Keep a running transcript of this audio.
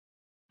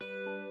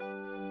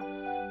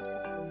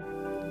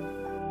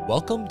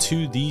Welcome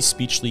to the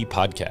Speechly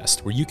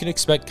podcast, where you can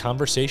expect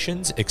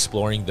conversations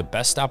exploring the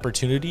best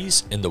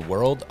opportunities in the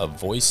world of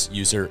voice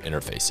user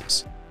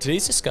interfaces.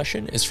 Today's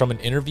discussion is from an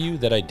interview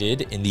that I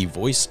did in the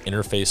Voice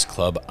Interface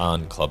Club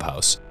on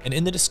Clubhouse. And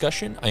in the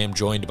discussion, I am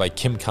joined by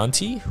Kim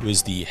Conti, who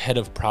is the head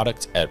of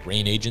product at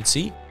Rain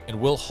Agency, and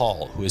Will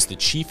Hall, who is the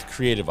Chief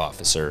Creative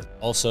Officer,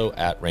 also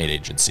at Rain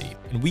Agency.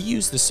 And we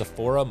use the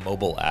Sephora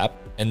mobile app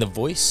and the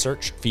voice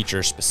search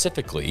feature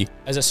specifically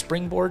as a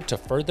springboard to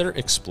further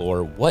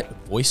explore what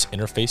voice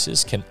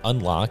interfaces can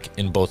unlock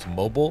in both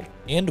mobile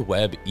and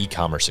web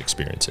e-commerce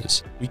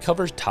experiences. We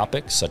cover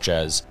topics such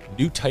as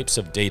new types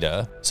of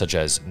data, such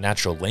as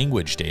natural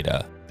language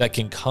data, that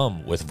can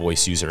come with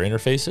voice user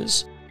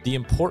interfaces, the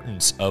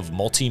importance of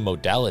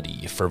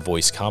multimodality for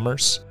voice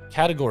commerce,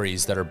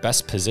 categories that are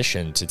best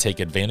positioned to take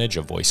advantage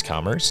of voice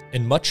commerce,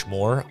 and much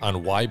more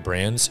on why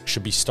brands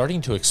should be starting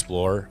to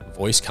explore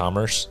voice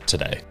commerce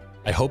today.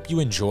 I hope you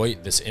enjoy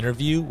this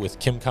interview with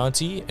Kim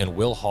Conti and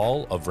Will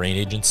Hall of Rain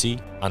Agency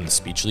on the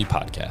Speechly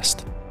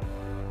podcast.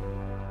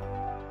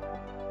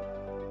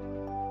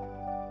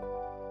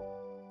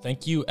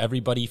 Thank you,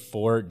 everybody,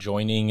 for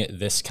joining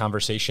this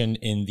conversation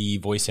in the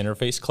Voice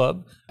Interface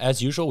Club.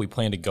 As usual, we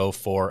plan to go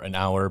for an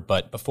hour,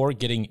 but before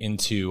getting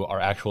into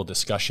our actual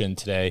discussion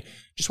today,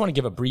 just want to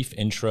give a brief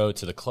intro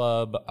to the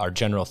club, our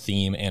general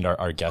theme, and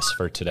our guests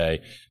for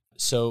today.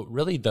 So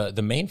really, the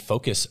main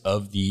focus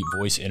of the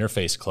Voice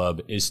Interface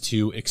Club is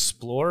to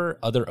explore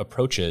other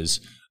approaches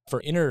for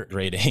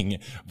integrating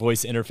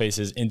voice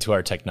interfaces into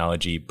our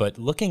technology, but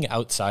looking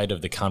outside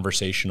of the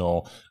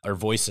conversational or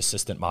voice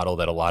assistant model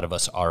that a lot of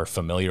us are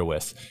familiar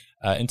with.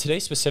 And today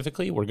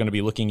specifically, we're going to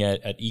be looking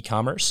at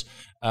e-commerce,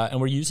 and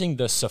we're using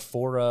the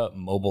Sephora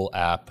mobile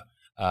app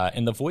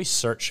and the voice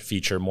search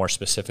feature more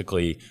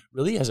specifically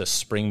really as a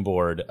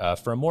springboard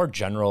for a more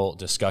general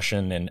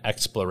discussion and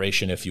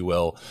exploration, if you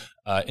will,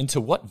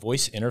 into what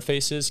voice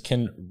interfaces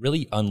can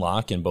really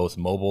unlock in both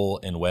mobile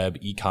and web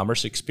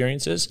e-commerce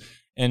experiences,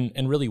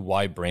 and really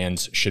why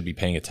brands should be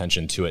paying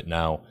attention to it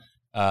now.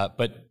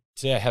 But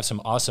today I have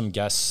some awesome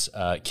guests.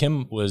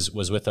 Kim was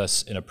with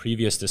us in a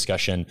previous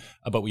discussion,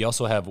 but we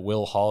also have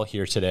Will Hall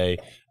here today.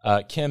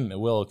 Kim,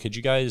 Will, could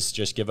you guys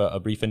just give a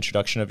brief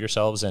introduction of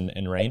yourselves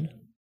and Rain?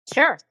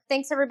 Sure.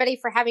 Thanks, everybody,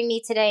 for having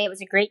me today. It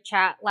was a great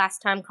chat last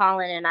time,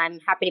 Colin, and I'm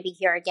happy to be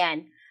here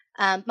again.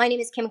 My name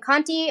is Kim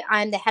Conti.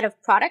 I'm the head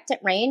of product at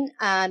Rain.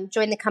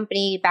 Joined the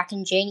company back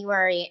in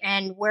January,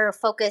 and we're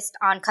focused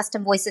on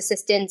custom voice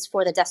assistants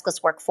for the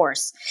deskless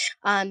workforce.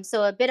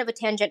 So a bit of a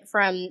tangent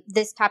from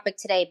this topic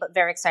today, but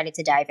very excited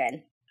to dive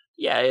in.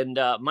 Yeah, and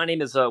my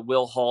name is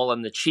Will Hall.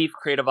 I'm the Chief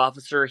Creative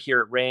Officer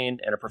here at Rain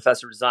and a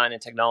Professor of Design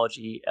and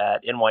Technology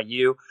at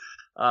NYU.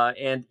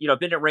 And I've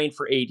been at Rain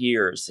for 8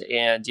 years.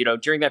 And,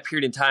 during that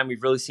period in time,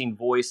 we've really seen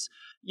voice,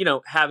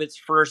 have its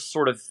first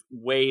sort of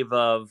wave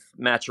of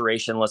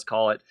maturation, let's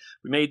call it.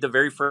 We made the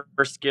very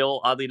first skill,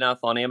 oddly enough,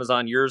 on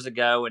Amazon years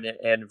ago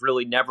and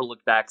really never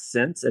looked back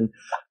since. And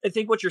I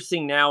think what you're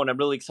seeing now, and I'm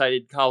really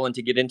excited, Colin,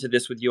 to get into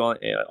this with you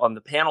on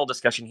the panel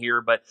discussion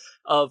here, but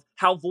of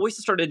how voice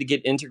has started to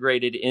get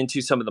integrated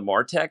into some of the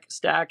MarTech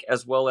stack,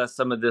 as well as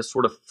some of this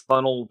sort of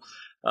funnel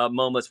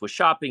moments with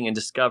shopping and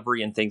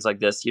discovery and things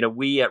like this.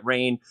 We at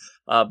Rain,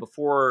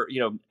 before,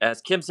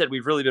 as Kim said,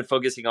 we've really been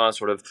focusing on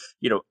sort of,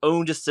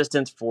 owned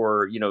assistance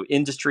for,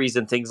 industries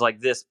and things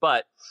like this.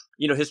 But,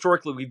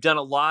 historically, we've done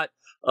a lot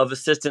of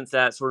assistance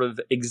that sort of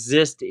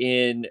exist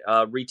in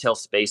retail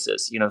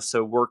spaces,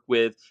 so work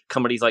with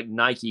companies like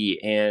Nike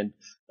and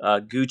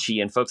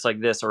Gucci and folks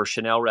like this, or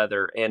Chanel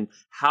rather. And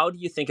how do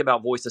you think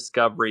about voice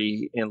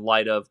discovery in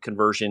light of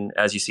conversion,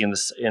 as you see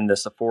in the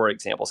Sephora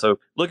example? So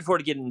looking forward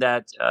to getting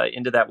that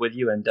into that with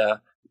you, and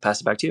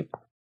pass it back to you.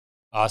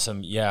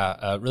 Awesome.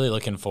 Yeah. Really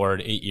looking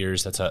forward. 8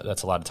 years. That's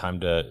a lot of time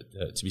to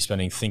be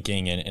spending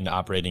thinking and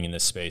operating in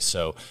this space.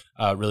 So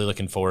really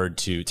looking forward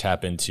to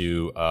tap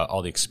into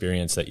all the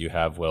experience that you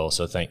have, Will.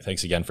 So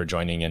thanks again for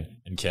joining.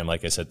 And Kim,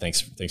 like I said,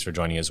 thanks for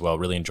joining as well.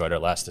 Really enjoyed our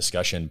last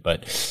discussion,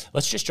 but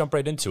let's just jump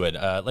right into it.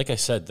 Like I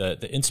said,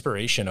 the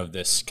inspiration of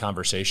this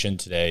conversation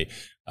today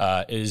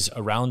is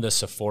around the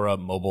Sephora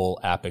mobile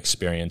app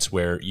experience,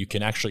 where you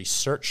can actually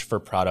search for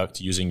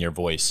product using your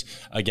voice.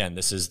 Again,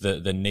 this is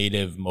the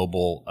native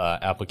mobile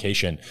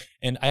application.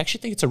 And I actually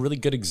think it's a really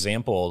good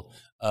example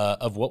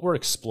of what we're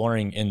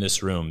exploring in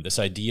this room, this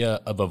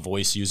idea of a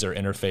voice user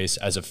interface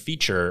as a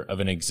feature of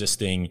an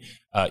existing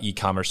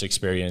e-commerce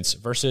experience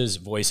versus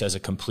voice as a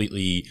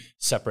completely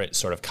separate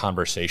sort of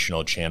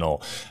conversational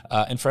channel.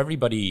 And for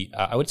everybody,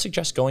 I would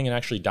suggest going and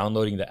actually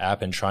downloading the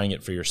app and trying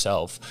it for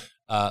yourself.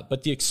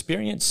 But the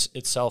experience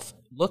itself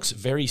looks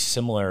very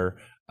similar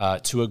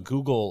to a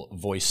Google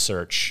voice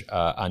search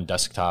on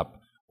desktop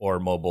or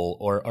mobile,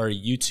 or a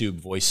YouTube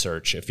voice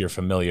search, if you're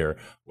familiar,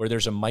 where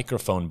there's a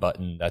microphone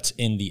button that's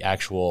in the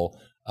actual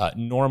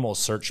normal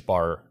search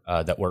bar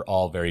that we're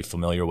all very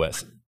familiar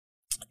with.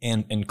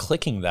 And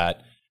clicking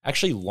that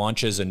actually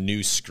launches a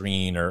new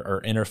screen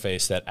or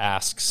interface that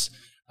asks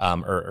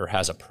or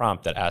has a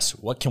prompt that asks,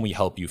 what can we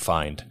help you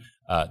find?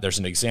 There's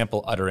an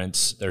example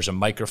utterance, there's a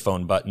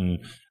microphone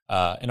button,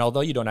 And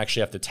although you don't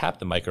actually have to tap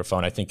the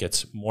microphone, I think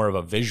it's more of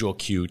a visual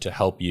cue to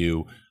help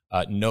you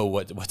know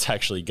what's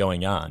actually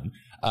going on.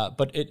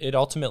 But it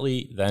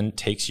ultimately then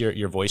takes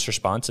your voice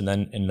response and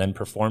then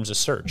performs a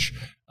search.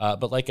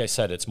 But like I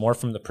said, it's more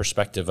from the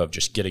perspective of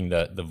just getting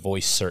the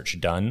voice search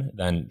done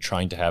than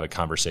trying to have a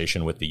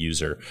conversation with the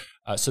user.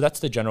 So that's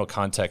the general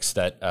context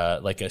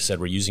that, like I said,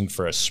 we're using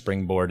for a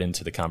springboard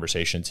into the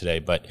conversation today.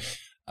 But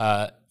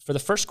for the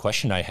first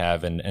question I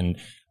have, and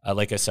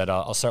like I said,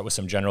 I'll start with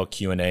some general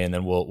Q&A, and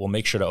then we'll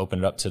make sure to open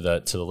it up to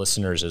the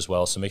listeners as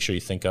well. So make sure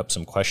you think up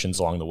some questions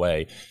along the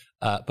way.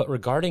 But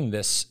regarding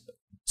this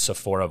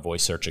Sephora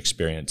voice search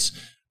experience,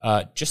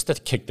 just to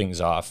kick things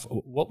off,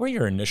 what were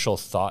your initial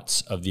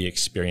thoughts of the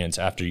experience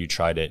after you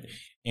tried it?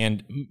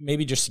 And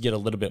maybe just to get a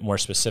little bit more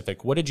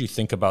specific, what did you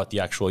think about the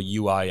actual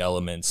UI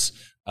elements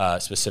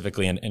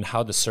specifically, and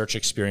how the search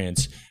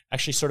experience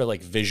actually sort of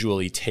like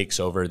visually takes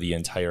over the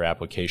entire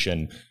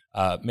application?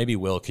 Maybe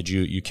Will, could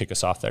you kick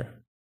us off there?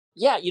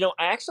 Yeah,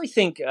 I actually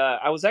think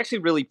I was actually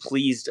really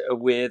pleased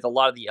with a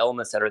lot of the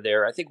elements that are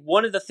there. I think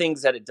one of the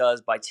things that it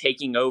does by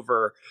taking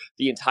over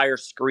the entire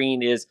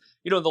screen is,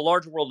 in the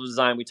larger world of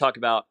design, we talk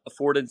about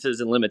affordances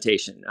and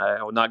limitation.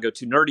 I will not go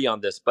too nerdy on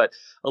this, but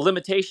a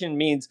limitation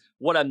means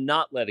what I'm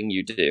not letting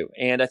you do.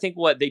 And I think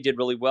what they did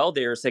really well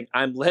there is saying,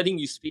 I'm letting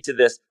you speak to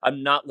this.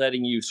 I'm not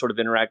letting you sort of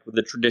interact with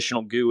the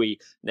traditional GUI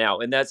now.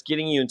 And that's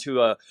getting you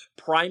into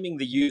priming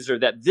the user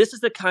that this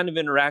is the kind of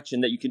interaction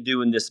that you can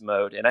do in this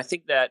mode. And I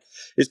think that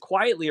is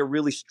quietly a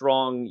really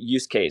strong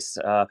use case.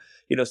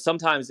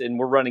 Sometimes, and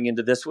we're running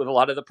into this with a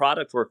lot of the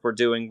product work we're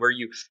doing, where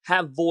you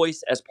have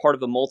voice as part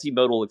of a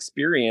multimodal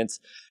experience.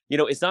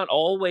 It's not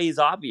always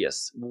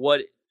obvious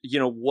what's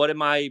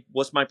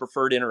my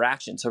preferred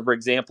interaction. So for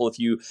example, if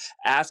you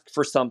ask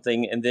for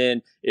something and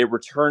then it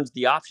returns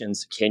the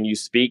options, can you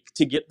speak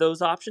to get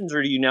those options,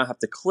 or do you now have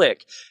to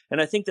click?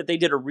 And I think that they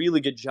did a really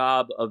good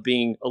job of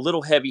being a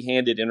little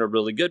heavy-handed in a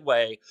really good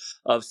way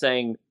of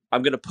saying,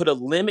 I'm going to put a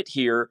limit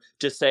here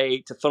to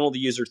funnel the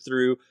user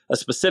through a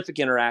specific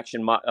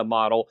interaction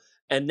model.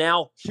 And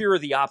now here are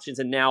the options.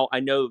 And now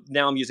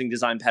I'm using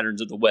design patterns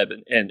of the web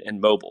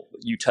and mobile.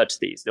 You touch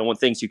these. The one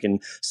things you can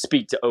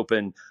speak to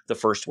open the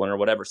first one or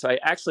whatever. So I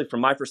actually,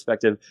 from my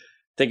perspective,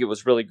 think it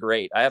was really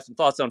great. I have some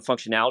thoughts on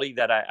functionality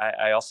that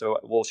I also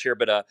will share.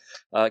 But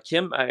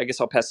Kim, I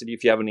guess I'll pass it to you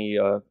if you have any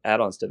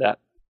add-ons to that.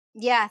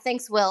 Yeah,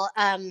 thanks, Will.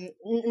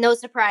 No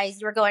surprise,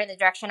 you were going in the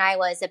direction I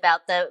was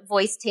about the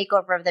voice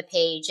takeover of the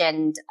page,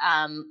 and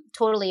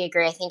totally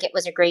agree. I think it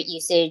was a great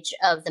usage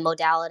of the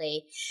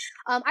modality.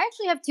 I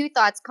actually have two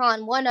thoughts,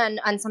 Colin. One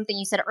on something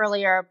you said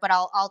earlier, but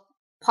I'll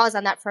pause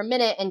on that for a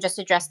minute and just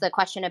address the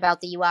question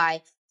about the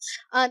UI.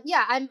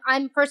 Yeah,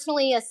 I'm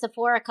personally a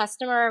Sephora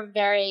customer,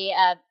 very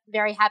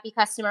happy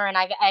customer, and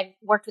I've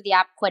worked with the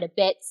app quite a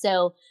bit,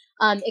 so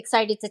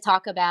excited to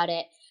talk about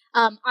it.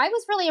 I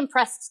was really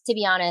impressed, to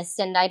be honest,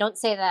 and I don't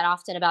say that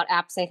often about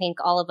apps. I think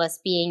all of us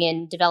being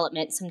in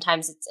development,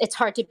 sometimes it's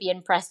hard to be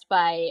impressed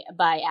by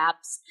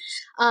apps.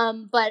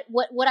 But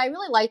what I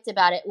really liked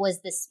about it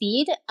was the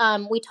speed.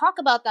 We talk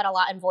about that a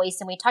lot in voice,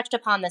 and we touched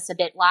upon this a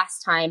bit last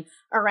time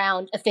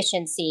around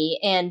efficiency.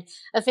 And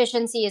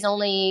efficiency is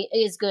only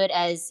as good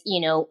as,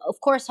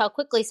 of course, how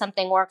quickly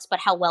something works, but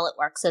how well it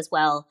works as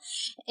well.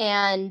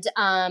 And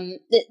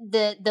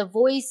the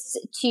voice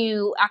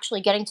to actually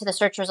getting to the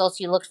search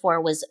results you looked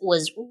for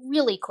was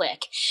really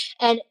quick.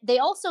 And they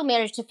also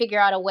managed to figure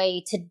out a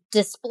way to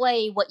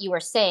display what you were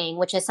saying,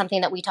 which is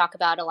something that we talk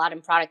about a lot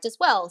in product as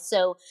well.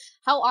 So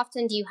how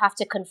often do you have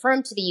to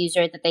confirm to the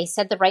user that they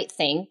said the right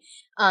thing,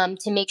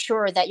 to make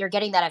sure that you're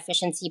getting that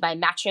efficiency by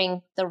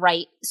matching the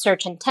right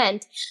search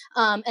intent,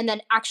 and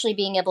then actually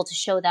being able to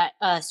show that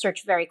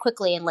search very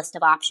quickly in list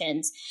of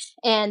options.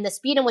 And the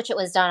speed in which it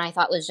was done, I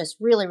thought was just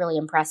really, really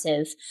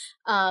impressive.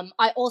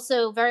 I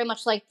also very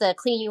much like the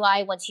clean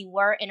UI once you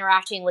were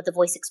interacting with the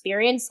voice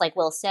experience. Like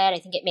Will said, I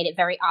think it made it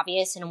very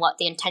obvious in what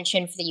the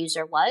intention for the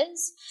user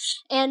was.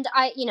 And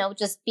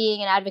just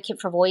being an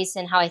advocate for voice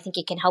and how I think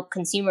it can help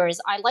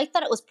consumers, I like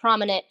that it was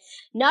prominent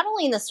not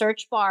only in the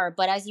search bar,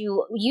 but as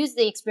you use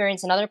the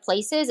experience in other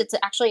places, it's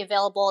actually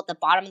available at the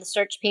bottom of the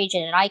search page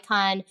in an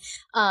icon.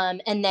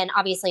 And then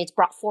obviously it's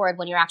brought forward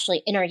when you're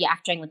actually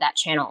interacting with that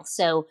channel.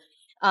 So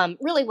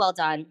really well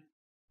done.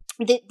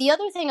 The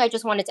other thing I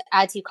just wanted to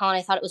add to, Colin,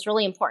 I thought it was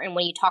really important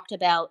when you talked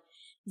about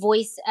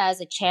voice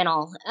as a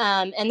channel.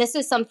 And this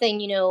is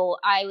something,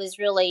 I was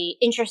really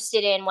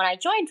interested in when I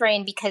joined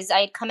Rain, because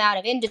I had come out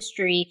of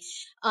industry,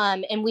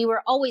 and we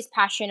were always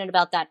passionate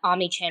about that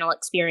omni-channel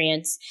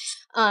experience.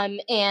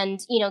 And,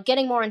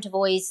 getting more into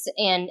voice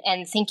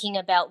and thinking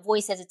about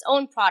voice as its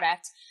own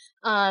product.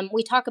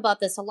 We talk about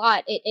this a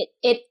lot.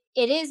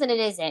 It is and it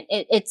isn't.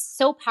 It's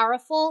so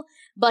powerful,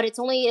 but it's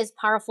only as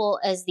powerful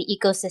as the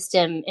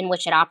ecosystem in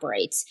which it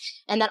operates.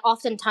 And that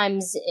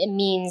oftentimes it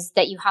means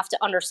that you have to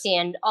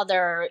understand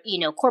other,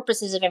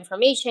 corpuses of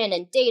information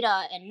and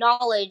data and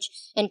knowledge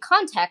and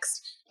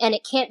context. And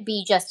it can't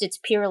be just its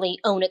purely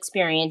own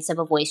experience of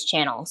a voice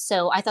channel.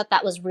 So I thought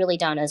that was really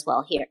done as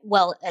well here.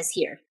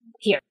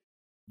 Here.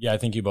 Yeah, I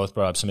think you both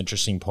brought up some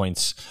interesting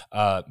points.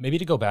 Maybe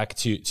to go back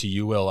to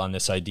you, Will, on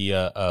this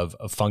idea of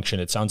function,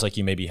 it sounds like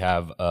you maybe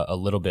have a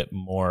little bit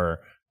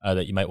more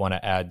that you might want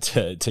to add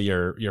to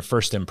your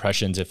first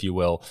impressions, if you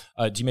will.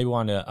 Do you maybe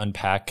want to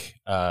unpack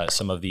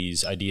some of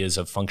these ideas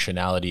of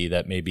functionality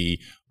that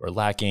maybe were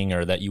lacking,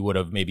 or that you would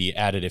have maybe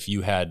added if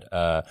you had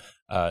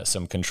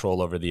some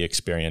control over the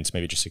experience?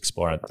 Maybe just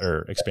explore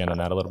or expand on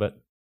that a little bit.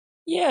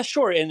 Yeah,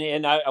 sure.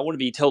 And I want to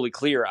be totally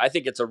clear. I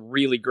think it's a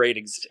really great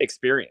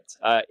experience.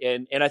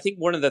 And I think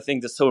one of the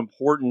things that's so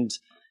important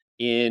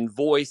in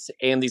voice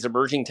and these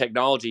emerging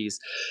technologies,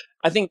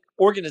 I think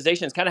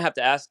organizations kind of have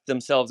to ask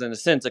themselves, in a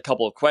sense, a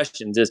couple of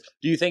questions: is,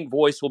 do you think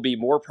voice will be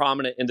more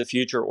prominent in the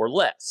future or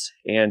less?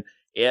 And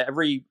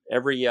every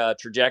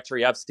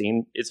trajectory I've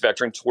seen is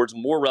vectoring towards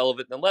more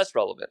relevant than less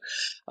relevant.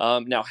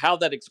 Now, how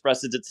that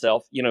expresses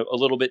itself, a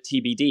little bit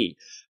TBD.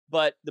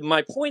 But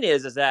my point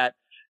is that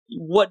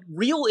what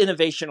real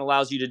innovation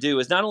allows you to do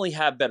is not only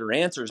have better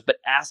answers, but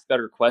ask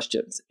better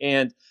questions.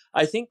 And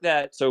I think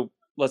that, so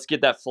let's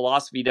get that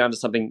philosophy down to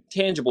something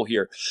tangible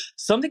here.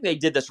 Something they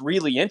did that's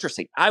really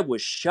interesting. I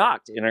was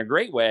shocked in a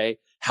great way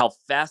how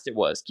fast it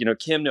was.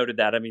 Kim noted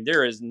that. I mean,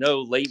 there is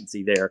no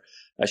latency there.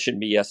 I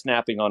shouldn't be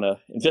snapping on a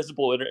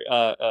invisible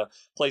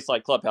place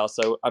like Clubhouse.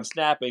 So I'm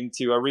snapping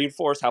to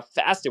reinforce how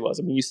fast it was.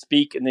 I mean, you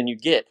speak and then you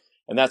get,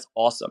 and that's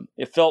awesome.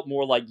 It felt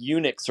more like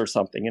Unix or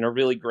something in a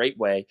really great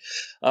way.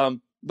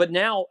 But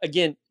now,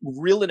 again,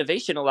 real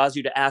innovation allows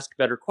you to ask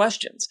better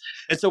questions.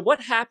 And so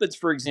what happens,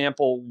 for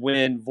example,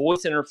 when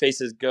voice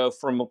interfaces go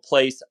from a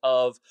place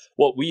of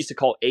what we used to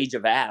call age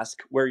of ask,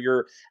 where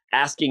you're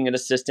asking an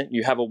assistant,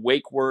 you have a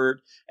wake word,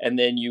 and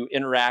then you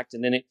interact,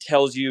 and then it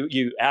tells you,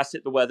 you asked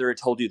it the weather, it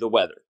told you the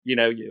weather.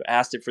 You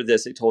asked it for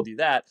this, it told you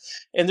that.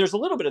 And there's a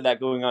little bit of that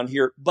going on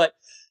here, but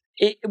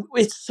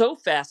it's so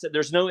fast that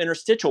there's no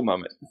interstitial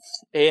moment.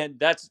 And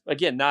that's,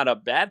 again, not a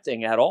bad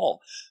thing at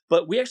all.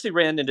 But we actually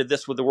ran into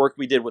this with the work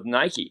we did with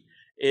Nike.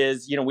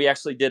 We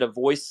actually did a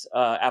voice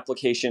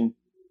application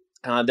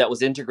that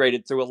was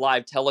integrated through a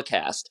live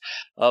telecast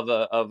of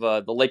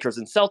the Lakers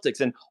and Celtics.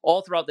 And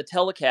all throughout the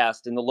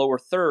telecast, in the lower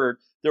third,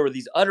 there were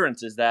these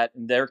utterances that,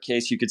 in their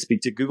case, you could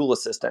speak to Google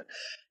Assistant.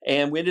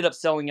 And we ended up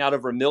selling out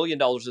over $1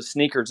 million of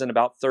sneakers in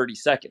about 30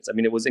 seconds. I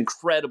mean, it was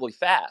incredibly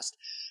fast.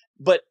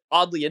 But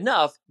oddly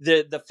enough,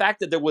 the fact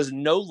that there was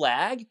no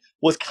lag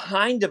was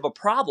kind of a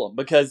problem,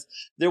 because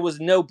there was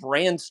no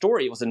brand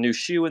story. It was a new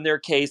shoe in their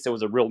case. There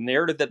was a real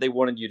narrative that they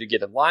wanted you to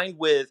get in line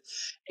with.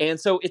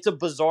 And so it's a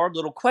bizarre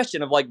little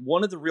question of, like,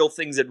 one of the real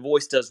things that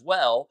voice does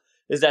well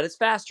is that it's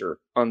faster.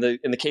 In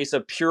the case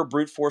of pure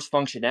brute force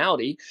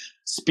functionality,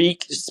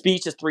 speech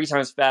is 3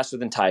 times faster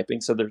than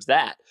typing. So there's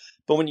that.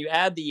 But when you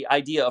add the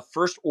idea of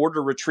first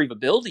order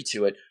retrievability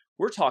to it,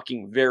 we're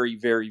talking very,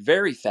 very,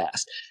 very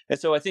fast. And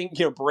so I think,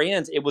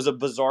 brands, it was a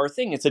bizarre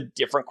thing. It's a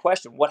different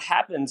question. What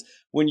happens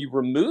when you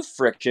remove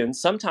friction?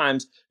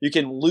 Sometimes you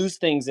can lose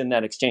things in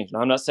that exchange. Now,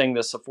 I'm not saying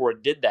that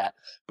Sephora did that,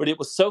 but it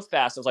was so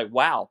fast. I was like,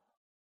 wow,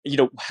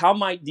 how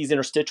might these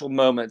interstitial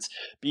moments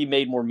be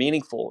made more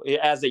meaningful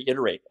as they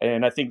iterate?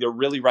 And I think they're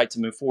really right to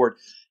move forward.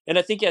 And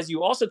I think as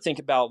you also think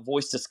about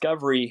voice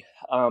discovery,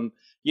 and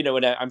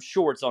I'm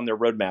sure it's on their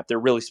roadmap. They're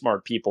really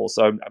smart people,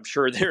 so I'm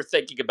sure they're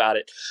thinking about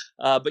it.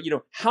 But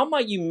how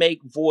might you make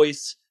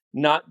voice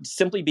not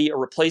simply be a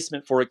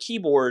replacement for a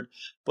keyboard,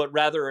 but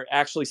rather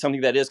actually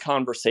something that is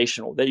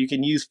conversational, that you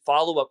can use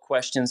follow-up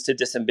questions to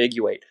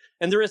disambiguate?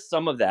 And there is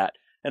some of that.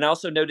 And I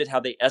also noted how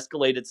they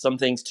escalated some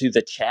things to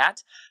the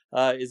chat,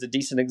 is a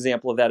decent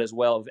example of that as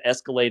well, of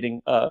escalating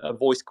a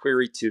voice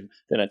query to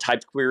then a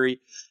typed query.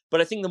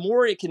 But I think the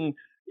more it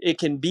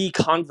can be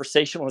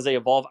conversational as they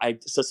evolve, I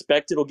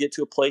suspect it'll get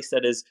to a place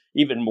that is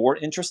even more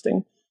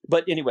interesting.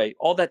 But anyway,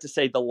 all that to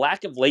say, the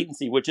lack of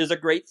latency, which is a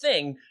great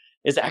thing,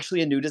 is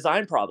actually a new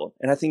design problem.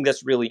 And I think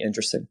that's really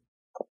interesting.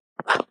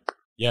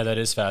 Yeah, that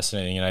is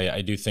fascinating. And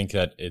I do think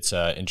that it's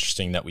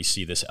interesting that we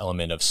see this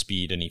element of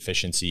speed and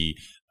efficiency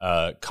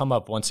come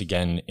up once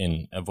again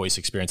in a voice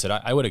experience. And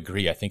I would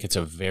agree. I think it's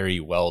a very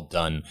well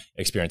done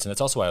experience. And that's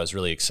also why I was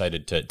really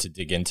excited to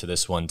dig into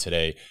this one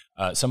today.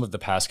 Some of the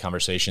past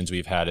conversations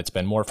we've had, it's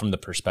been more from the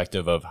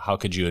perspective of how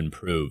could you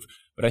improve?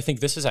 But I think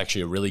this is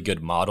actually a really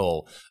good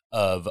model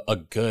of a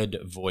good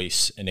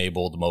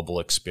voice-enabled mobile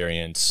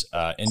experience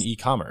in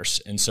e-commerce.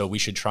 And so we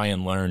should try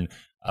and learn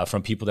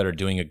from people that are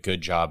doing a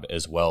good job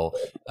as well.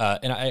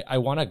 And I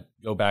want to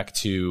go back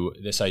to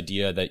this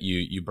idea that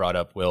you brought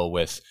up, Will,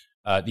 with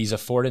these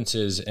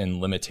affordances and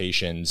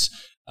limitations.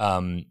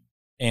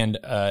 And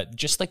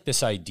just like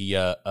this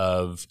idea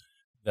of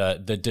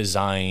the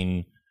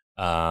design,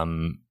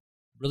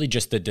 really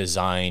just the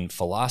design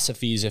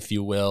philosophies, if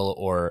you will,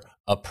 or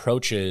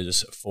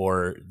approaches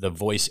for the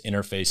voice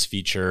interface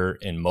feature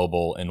in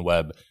mobile and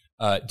web.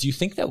 Do you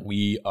think that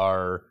we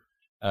are,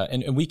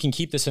 and we can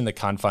keep this in the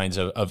confines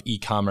of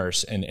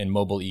e-commerce and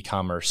mobile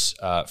e-commerce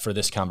for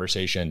this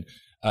conversation,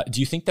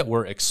 do you think that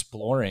we're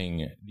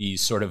exploring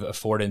these sort of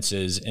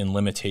affordances and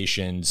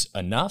limitations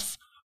enough?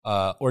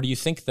 Or do you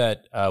think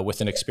that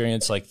with an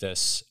experience like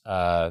this,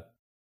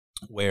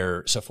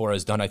 where Sephora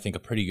has done, I think, a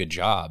pretty good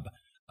job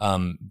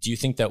Do you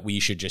think that we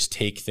should just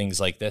take things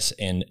like this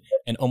and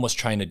almost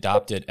try and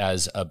adopt it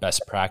as a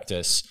best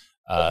practice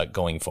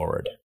going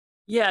forward?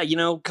 Yeah,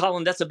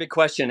 Colin, that's a big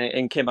question.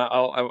 And Kim, I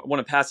want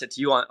to pass it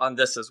to you on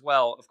this as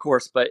well, of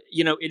course. But,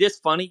 it is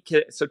funny.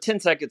 So 10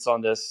 seconds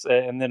on this,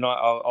 and then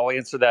I'll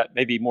answer that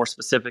maybe more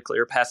specifically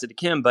or pass it to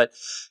Kim. But,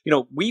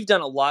 we've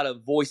done a lot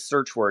of voice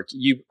search work.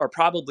 You are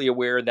probably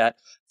aware that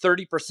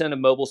 30% of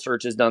mobile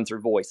search is done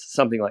through voice,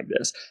 something like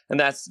this. And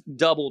that's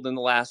doubled in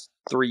the last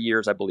 3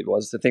 years, I believe it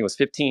was. I think it was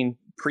 15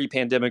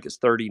 pre-pandemic, it's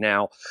 30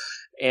 now.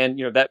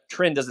 And that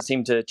trend doesn't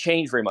seem to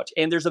change very much.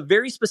 And there's a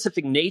very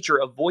specific nature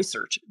of voice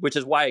search, which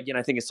is why, again,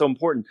 I think it's so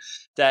important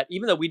that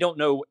even though we don't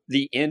know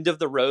the end of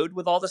the road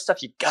with all this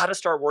stuff, you got to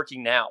start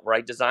working now,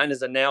 right? Design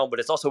is a noun, but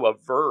it's also a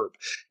verb.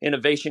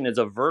 Innovation is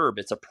a verb.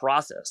 It's a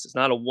process. It's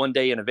not a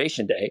one-day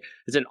innovation day.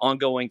 It's an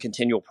ongoing,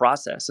 continual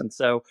process. And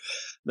so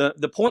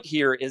the point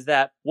here is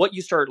that what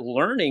you start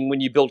learning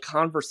when you build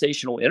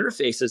conversational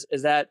interfaces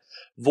is that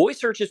voice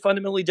search is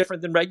fundamentally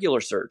different than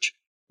regular search.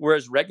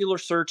 Whereas regular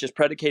search is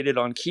predicated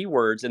on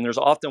keywords, and there's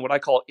often what I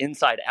call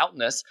inside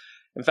outness.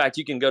 In fact,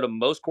 you can go to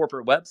most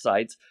corporate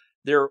websites.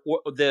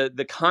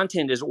 The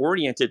content is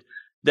oriented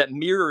that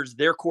mirrors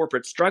their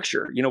corporate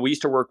structure. We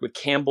used to work with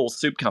Campbell's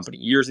Soup Company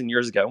years and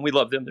years ago, and we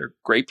love them. They're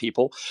great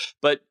people.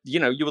 But,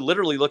 you would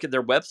literally look at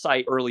their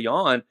website early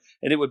on,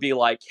 and it would be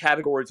like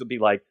categories would be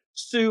like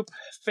soup,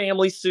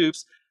 family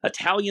soups,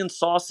 Italian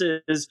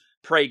sauces,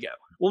 Prego.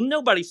 Well,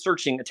 nobody's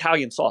searching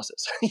Italian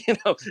sauces.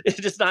 It's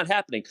just not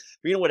happening.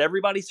 But what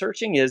everybody's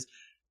searching is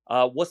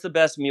what's the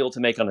best meal to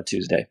make on a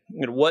Tuesday?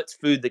 What's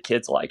food the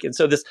kids like? And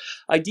so this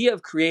idea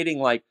of creating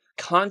like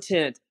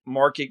content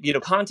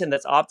content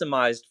that's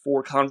optimized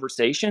for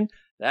conversation,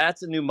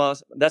 that's a new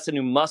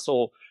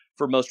muscle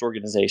for most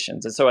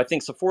organizations. And so I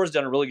think Sephora's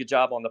done a really good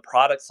job on the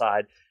product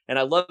side. And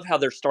I love how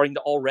they're starting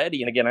to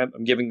already, and again,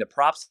 I'm giving the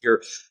props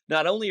here,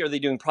 not only are they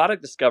doing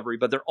product discovery,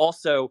 but they're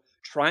also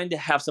trying to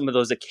have some of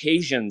those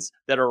occasions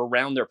that are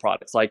around their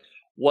products, like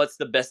what's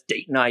the best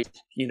date night,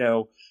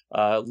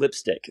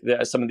 lipstick,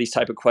 some of these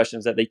type of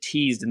questions that they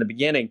teased in the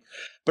beginning.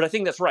 But I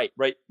think that's right?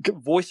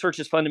 Voice search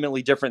is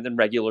fundamentally different than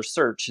regular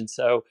search. And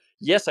so,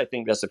 yes, I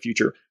think that's the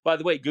future. By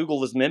the way,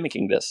 Google is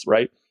mimicking this,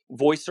 right?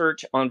 Voice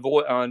search on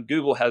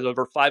Google has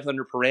over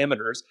 500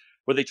 parameters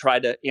where they try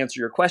to answer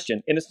your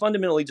question. And it's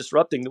fundamentally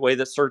disrupting the way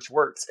that search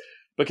works,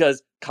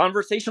 because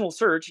conversational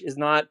search is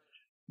not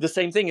the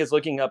same thing as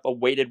looking up a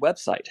weighted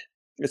website.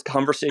 It's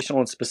conversational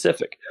and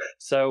specific.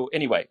 So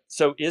anyway,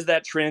 is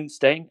that trend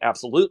staying?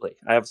 Absolutely.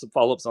 I have some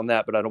follow-ups on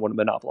that, but I don't want to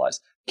monopolize.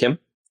 Kim?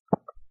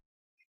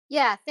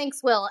 Yeah, thanks,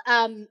 Will.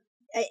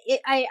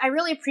 I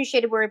really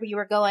appreciated where you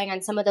were going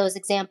on some of those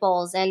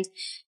examples. And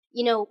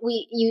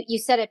you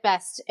said it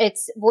best.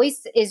 It's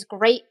voice is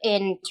great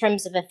in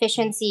terms of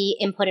efficiency,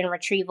 input, and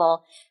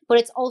retrieval, but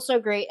it's also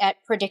great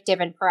at predictive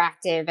and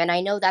proactive. And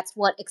I know that's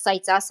what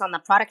excites us on the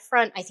product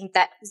front. I think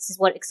that this is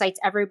what excites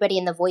everybody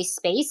in the voice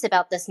space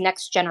about this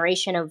next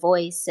generation of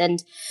voice.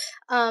 And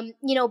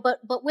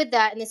but with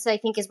that, and this I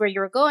think is where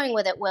you were going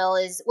with it, Will,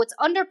 is what's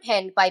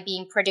underpinned by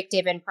being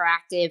predictive and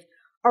proactive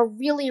are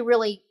really,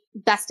 really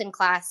best in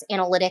class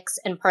analytics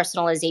and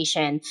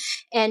personalization.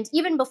 And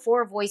even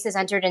before voice has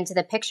entered into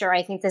the picture,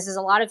 I think this is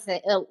a lot of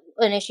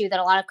an issue that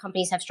a lot of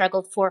companies have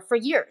struggled for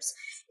years,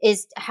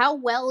 is how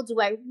well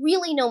do I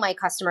really know my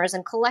customers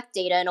and collect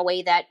data in a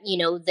way that,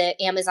 the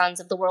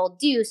Amazons of the world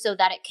do, so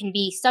that it can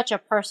be such a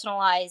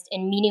personalized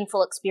and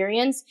meaningful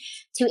experience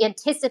to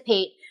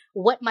anticipate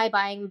what my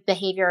buying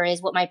behavior is,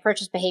 what my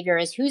purchase behavior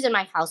is, who's in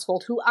my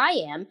household, who I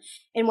am,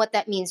 and what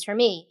that means for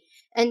me.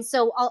 And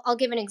so I'll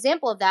give an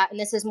example of that. And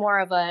this is more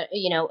of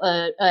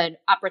an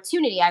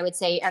opportunity, I would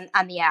say,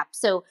 on the app.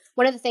 So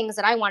one of the things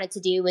that I wanted to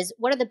do is,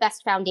 what are the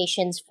best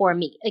foundations for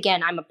me?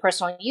 Again, I'm a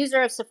personal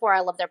user of Sephora.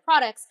 I love their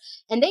products,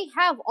 and they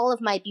have all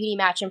of my beauty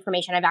match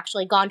information. I've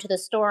actually gone to the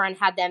store and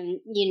had them,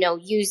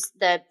 use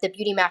the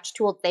beauty match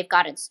tool that they've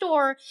got in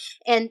store,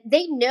 and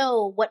they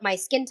know what my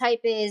skin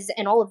type is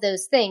and all of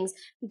those things.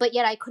 But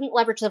yet I couldn't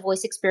leverage the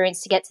voice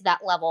experience to get to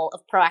that level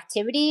of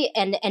proactivity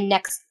and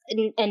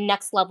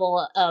next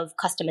level of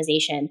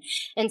customization.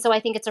 And so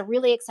I think it's a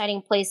really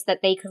exciting place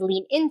that they could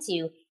lean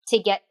into to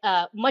get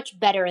much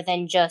better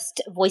than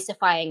just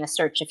voicifying a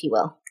search, if you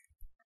will.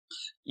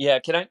 Yeah,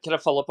 can I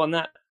follow up on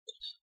that?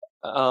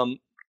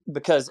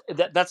 Because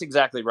that's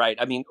exactly right.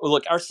 I mean,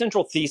 look, our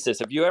central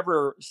thesis, if you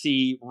ever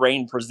see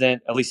Rain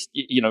present, at least,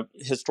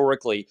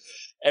 historically,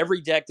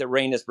 every deck that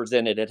Rain has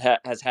presented, it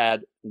has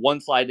had one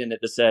slide in it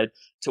that said,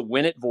 to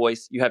win at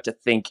voice, you have to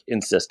think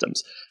in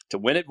systems. To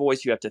win at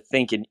voice, you have to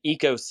think in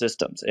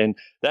ecosystems. And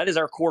that is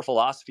our core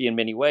philosophy in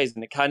many ways.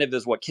 And it kind of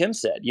is what Kim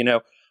said.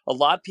 A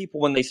lot of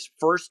people, when they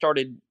first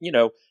started,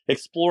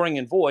 exploring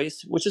in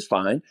voice, which is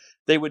fine,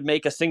 they would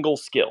make a single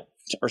skill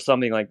or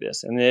something like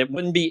this. And it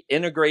wouldn't be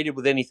integrated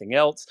with anything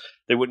else.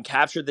 They wouldn't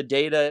capture the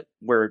data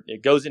where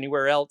it goes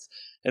anywhere else.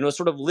 And it was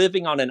sort of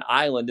living on an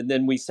island. And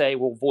then we say,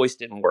 well, voice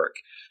didn't work.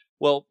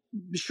 Well,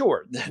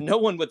 sure, no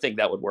one would think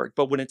that would work.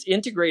 But when it's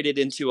integrated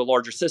into a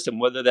larger system,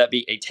 whether that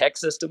be a tech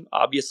system,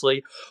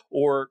 obviously,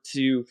 or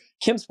to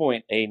Kim's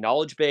point, a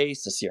knowledge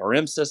base, a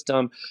CRM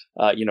system,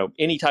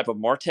 any type of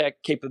MarTech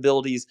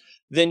capabilities,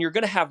 then you're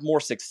going to have more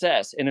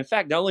success. And in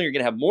fact, not only are you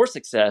going to have more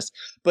success,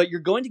 but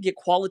you're going to get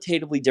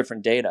qualitatively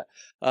different data.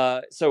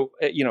 I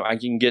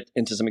can get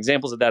into some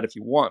examples of that if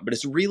you want, but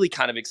it's really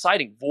kind of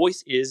exciting.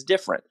 Voice is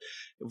different.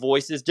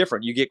 Voice is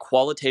different. You get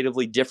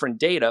qualitatively different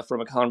data from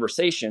a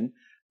conversation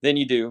than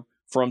you do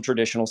from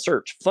traditional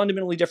search,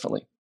 fundamentally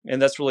differently.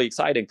 And that's really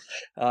exciting.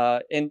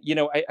 I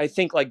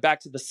think like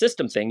back to the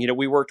system thing,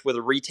 we worked with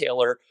a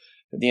retailer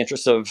in the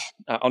interest of,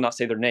 I'll not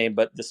say their name,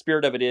 but the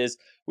spirit of it is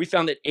we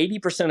found that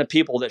 80% of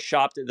people that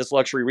shopped at this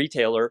luxury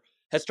retailer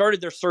had started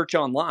their search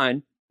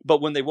online,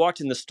 but when they walked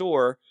in the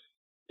store,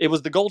 it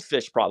was the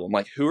goldfish problem.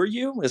 Like, who are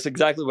you? That's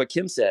exactly what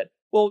Kim said.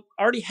 Well,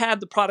 I already had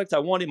the product I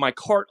want in my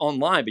cart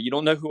online, but you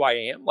don't know who I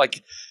am.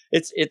 Like,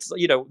 it's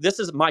this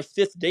is my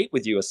fifth date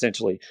with you,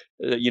 essentially.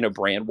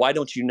 Brand. Why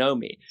don't you know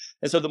me?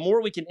 And so, the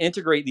more we can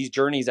integrate these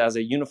journeys as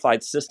a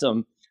unified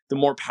system, the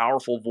more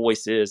powerful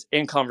voice is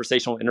and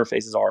conversational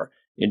interfaces are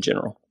in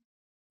general.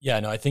 Yeah,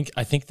 no, I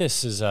think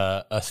this is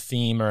a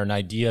theme or an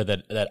idea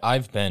that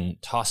I've been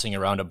tossing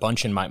around a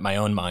bunch in my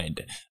own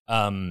mind,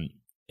 and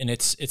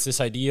it's this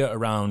idea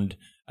around,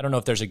 I don't know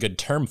if there's a good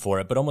term for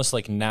it, but almost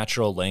like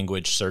natural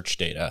language search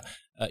data.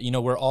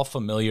 We're all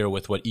familiar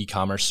with what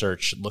e-commerce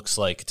search looks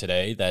like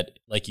today, that,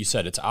 like you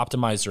said, it's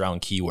optimized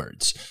around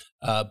keywords.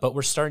 But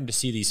we're starting to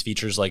see these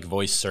features like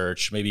voice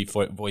search, maybe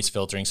voice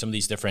filtering, some of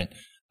these different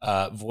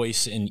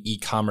voice and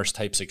e-commerce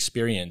types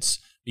experience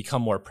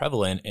become more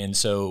prevalent. And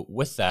so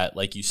with that,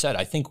 like you said,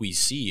 I think we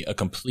see a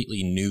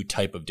completely new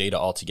type of data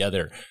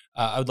altogether.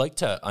 I would like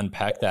to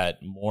unpack that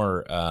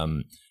more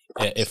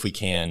if we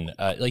can.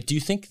 Do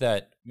you think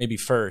that maybe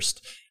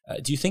first,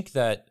 do you think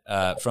that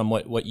from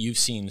what you've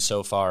seen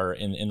so far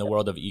in the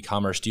world of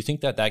e-commerce, do you think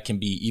that can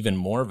be even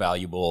more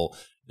valuable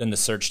than the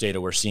search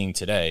data we're seeing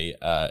today?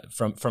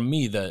 From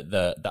me,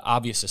 the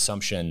obvious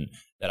assumption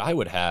that I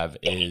would have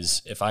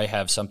is if I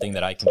have something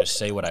that I can just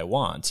say what I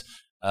want,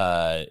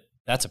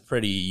 that's a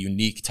pretty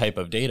unique type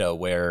of data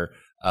where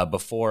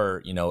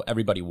before,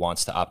 everybody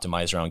wants to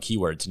optimize around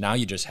keywords. Now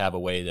you just have a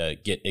way to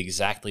get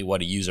exactly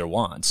what a user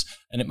wants.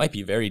 And it might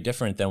be very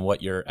different than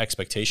what your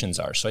expectations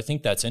are. So I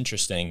think that's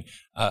interesting.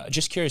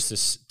 Just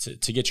curious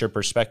to get your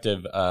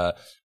perspective,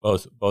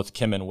 both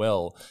Kim and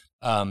Will.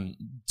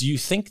 Do you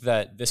think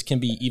that this can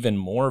be even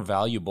more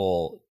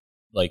valuable,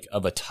 like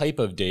of a type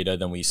of data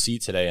than we see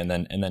today? And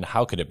then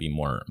how could it be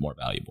more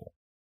valuable?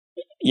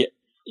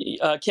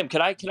 Yeah. Kim,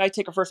 can I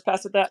take a first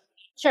pass at that?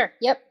 Sure.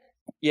 Yep.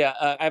 Yeah,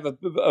 I have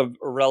a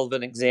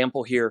relevant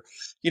example here.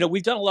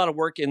 We've done a lot of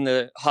work in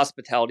the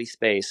hospitality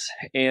space,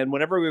 and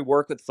whenever we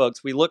work with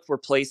folks, we look for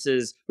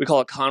places, we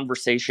call it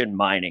conversation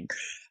mining.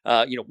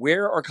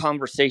 Where are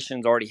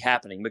conversations already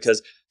happening?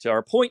 Because to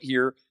our point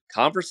here,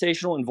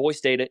 conversational and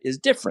voice data is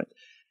different.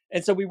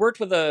 And so we worked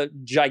with a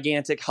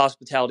gigantic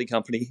hospitality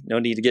company, no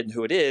need to get into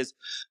who it is,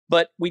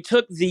 but we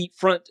took the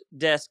front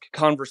desk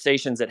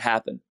conversations that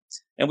happen,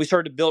 and we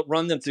started to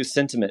run them through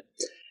sentiment.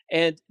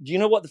 And do you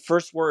know what the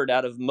first word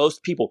out of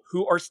most people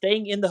who are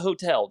staying in the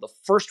hotel, the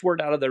first word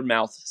out of their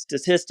mouth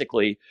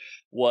statistically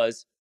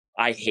was,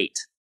 I hate.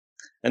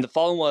 And the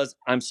following was,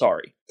 I'm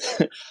sorry.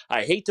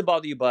 I hate to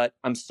bother you, but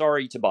I'm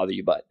sorry to bother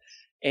you, but.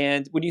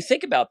 And when you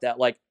think about that,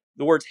 like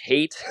the words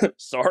hate,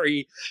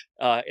 sorry,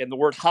 and the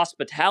word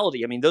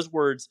hospitality, I mean, those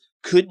words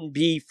shouldn't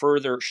be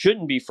further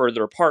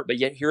apart, but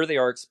yet here they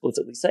are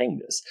explicitly saying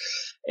this.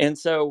 And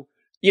so,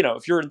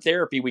 if you're in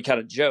therapy, we kind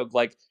of joke,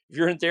 like, if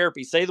you're in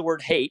therapy, say the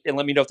word hate and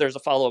let me know if there's a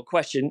follow-up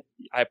question.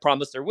 I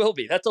promise there will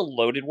be. That's a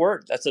loaded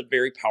word. That's a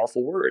very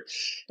powerful word.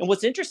 And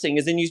what's interesting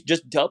is then you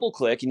just double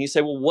click and you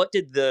say, well, what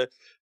did the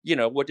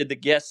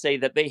guest say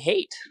that they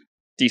hate?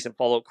 Decent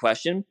follow-up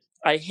question.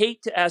 I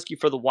hate to ask you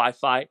for the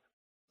Wi-Fi,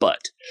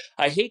 but.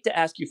 I hate to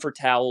ask you for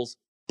towels,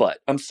 but.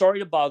 I'm sorry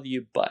to bother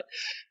you, but.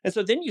 And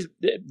so then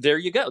there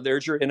you go.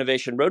 There's your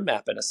innovation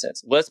roadmap in a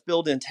sense. Let's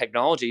build in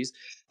technologies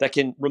that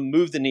can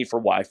remove the need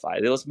for Wi-Fi.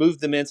 Let's move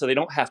them in so they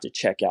don't have to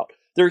check out.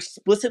 They're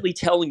explicitly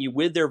telling you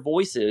with their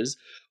voices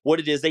what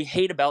it is they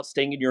hate about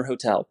staying in your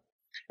hotel.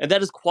 And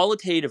that is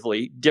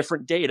qualitatively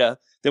different data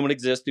than would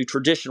exist through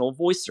traditional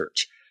voice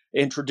search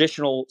and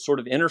traditional sort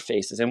of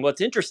interfaces. And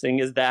what's interesting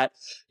is that,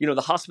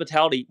 the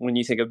hospitality, when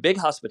you think of big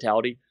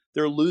hospitality,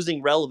 they're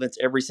losing relevance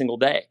every single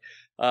day.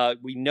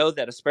 We know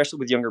that, especially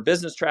with younger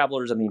business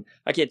travelers. I mean,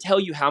 I can't tell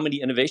you how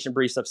many innovation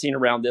briefs I've seen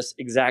around this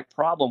exact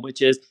problem,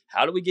 which is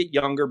how do we get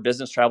younger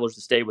business travelers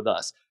to stay with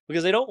us?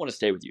 Because they don't want to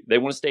stay with you. They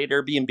want to stay at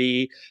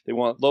Airbnb. They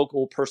want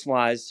local,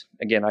 personalized.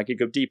 Again, I could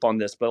go deep on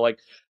this, but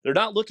they're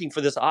not looking for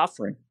this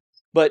offering.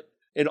 But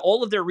in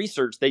all of their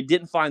research, they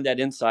didn't find that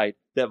insight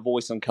that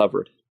voice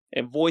uncovered.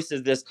 And voice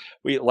is this,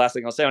 last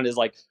thing I'll say on is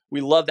we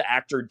love the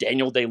actor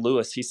Daniel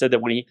Day-Lewis. He said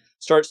that when he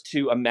starts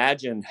to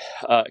imagine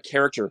a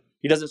character,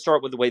 he doesn't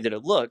start with the way that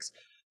it looks,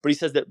 but he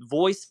says that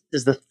voice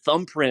is the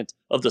thumbprint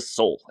of the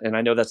soul. And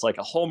I know that's like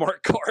a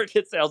Hallmark card,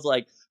 it sounds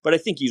like, but I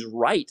think he's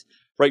right.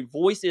 right?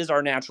 Voice is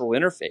our natural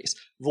interface.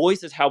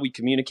 Voice is how we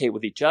communicate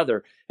with each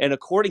other, and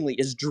accordingly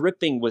is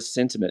dripping with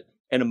sentiment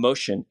and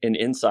emotion and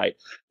insight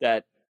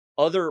that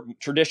other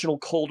traditional,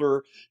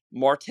 colder,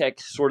 MarTech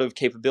sort of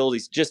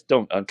capabilities just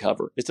don't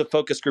uncover. It's a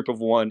focus group of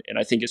one, and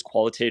I think is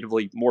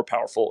qualitatively more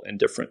powerful and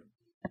different.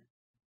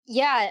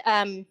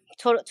 Yeah,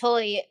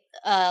 totally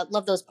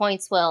love those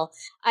points, Will.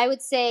 I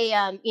would say,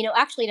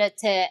 actually,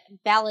 to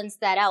balance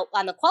that out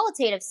on the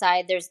qualitative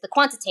side, there's the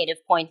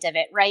quantitative point of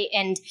it, right?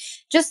 And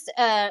just,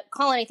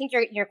 Colin, I think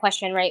your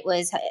question, right,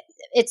 was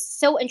it's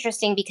so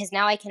interesting because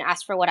now I can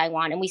ask for what I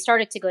want. And we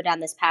started to go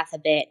down this path a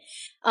bit.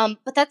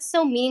 But that's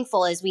so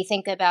meaningful as we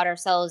think about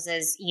ourselves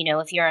as,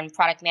 if you're in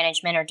product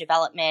management or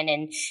development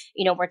and,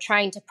 we're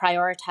trying to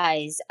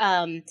prioritize.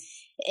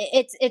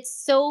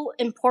 It's so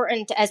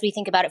important as we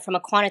think about it from a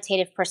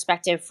quantitative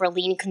perspective for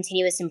lean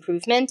continuous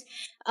improvement.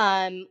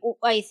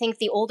 I think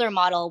the older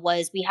model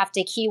was we have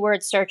to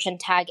keyword search and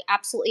tag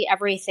absolutely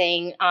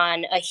everything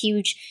on a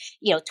huge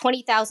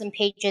 20,000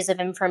 pages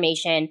of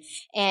information,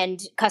 and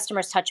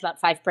customers touch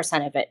about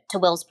 5% of it. To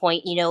Will's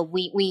point,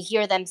 we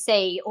hear them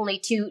say only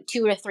two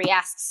or three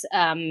asks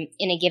in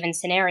a given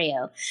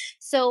scenario.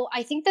 So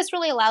I think this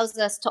really allows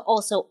us to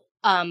also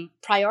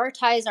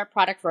prioritize our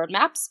product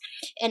roadmaps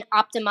and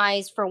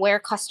optimize for where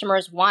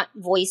customers want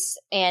voice,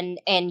 and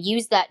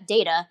use that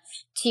data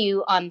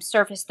to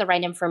surface the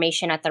right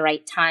information at the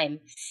right time.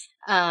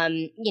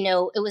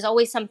 It was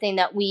always something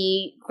that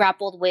we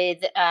grappled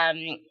with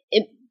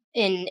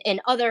in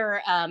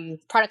other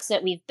products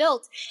that we've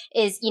built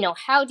is,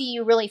 how do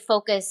you really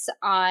focus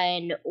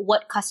on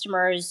what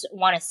customers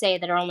want to say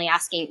that are only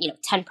asking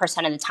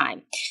 10% of the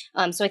time.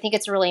 So I think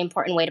it's a really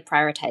important way to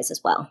prioritize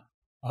as well.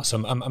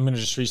 Awesome. I'm going to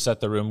just reset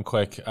the room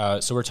quick.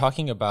 So we're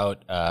talking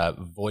about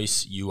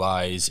voice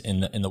UIs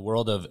in the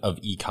world of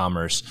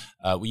e-commerce.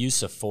 We use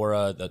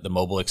Sephora, the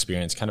mobile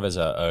experience, kind of as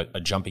a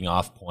jumping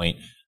off point.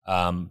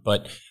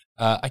 But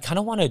I kind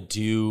of want to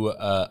do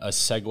a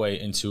segue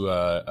into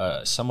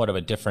a somewhat of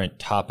a different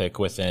topic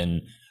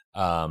within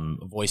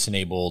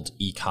voice-enabled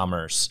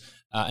e-commerce.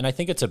 And I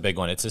think it's a big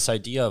one. It's this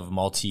idea of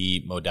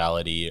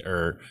multimodality,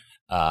 or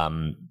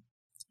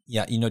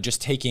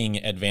just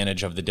taking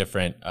advantage of the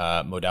different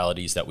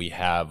modalities that we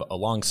have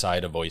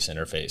alongside a voice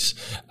interface.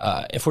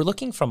 If we're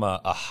looking from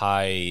a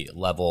high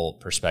level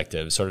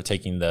perspective, sort of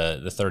taking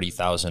the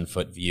 30,000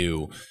 foot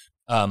view,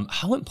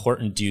 how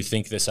important do you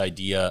think this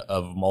idea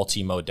of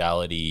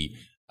multimodality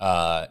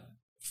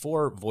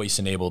for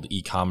voice-enabled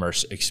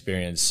e-commerce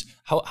experience,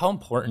 how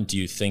important do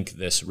you think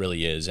this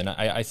really is? And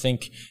I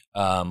think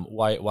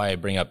why I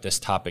bring up this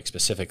topic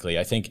specifically,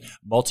 I think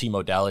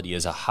multimodality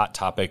is a hot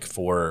topic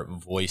for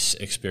voice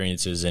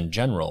experiences in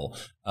general,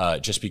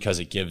 just because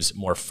it gives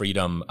more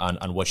freedom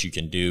on what you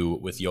can do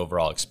with the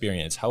overall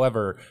experience.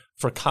 However,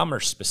 for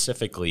commerce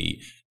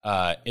specifically,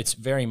 it's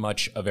very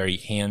much a very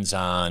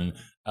hands-on,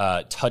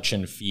 touch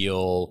and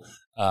feel,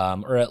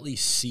 or at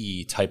least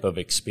see type of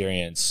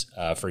experience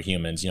for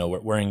humans.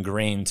 We're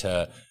ingrained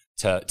to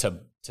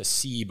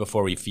see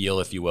before we feel,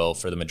 if you will,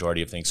 for the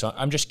majority of things. So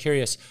I'm just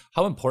curious,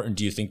 how important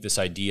do you think this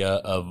idea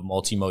of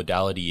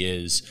multimodality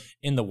is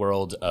in the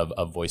world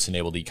of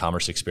voice-enabled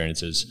e-commerce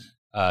experiences?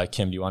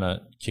 Kim, do you want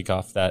to kick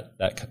off that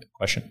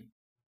question?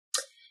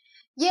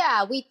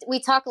 Yeah, we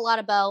talk a lot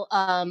about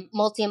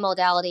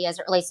multimodality as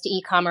it relates to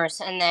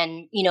e-commerce, and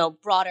then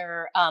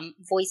broader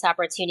voice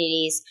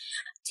opportunities.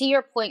 To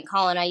your point,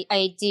 Colin,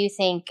 I do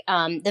think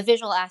the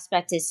visual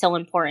aspect is so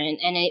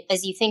important. And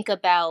as you think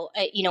about,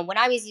 when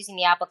I was using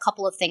the app, a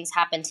couple of things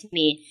happened to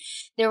me.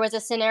 There was a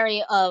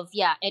scenario of,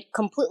 it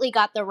completely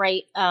got the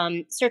right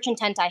search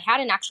intent I had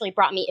and actually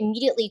brought me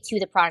immediately to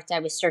the product I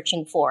was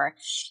searching for.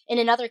 In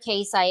another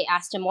case, I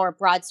asked a more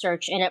broad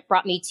search and it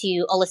brought me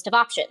to a list of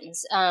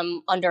options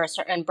under a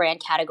certain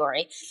brand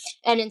category.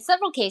 And in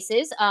several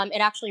cases,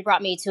 it actually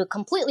brought me to a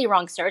completely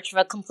wrong search of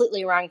a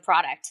completely wrong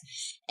product.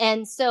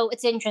 And so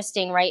it's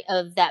interesting, right,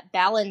 of that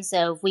balance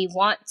of we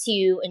want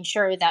to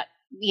ensure that,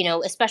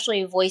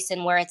 especially voice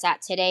and where it's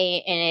at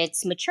today and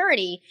its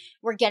maturity,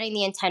 we're getting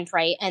the intent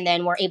right, and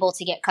then we're able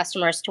to get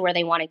customers to where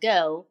they want to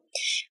go.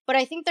 But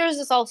I think there's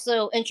this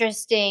also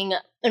interesting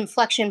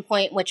inflection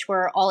point, which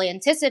we're all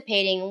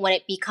anticipating, when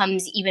it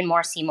becomes even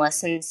more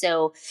seamless. And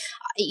so,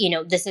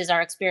 this is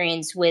our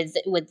experience with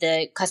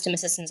the custom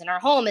assistants in our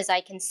home, is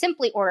I can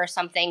simply order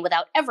something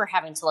without ever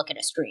having to look at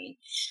a screen.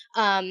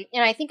 And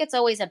I think it's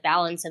always a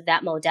balance of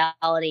that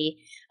modality.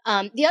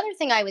 The other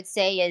thing I would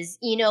say is,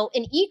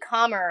 in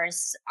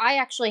e-commerce, I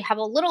actually have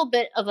a little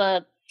bit of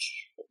a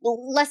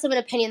less of an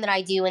opinion than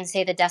I do in,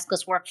 say, the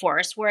deskless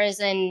workforce. Whereas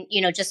in,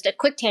 just a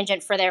quick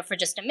tangent for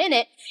just a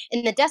minute,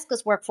 in the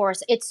deskless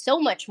workforce, it's so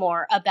much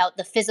more about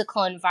the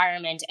physical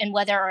environment and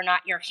whether or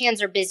not your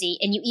hands are busy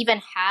and you even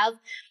have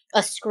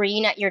a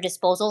screen at your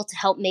disposal to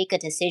help make a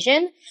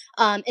decision.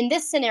 In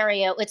this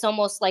scenario, it's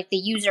almost like the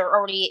user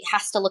already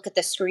has to look at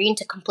the screen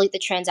to complete the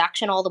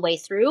transaction all the way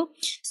through.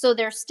 So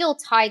they're still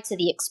tied to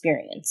the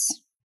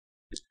experience.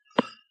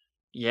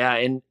 Yeah,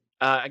 and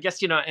I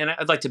guess, and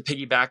I'd like to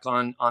piggyback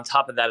on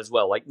top of that as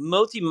well. Like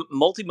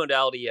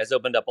multimodality has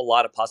opened up a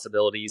lot of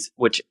possibilities,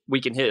 which we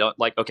can hit on.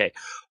 Like, okay,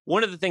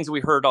 one of the things we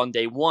heard on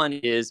day one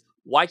is,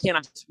 why can't I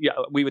just,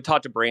 we would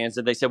talk to brands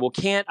and they said, well,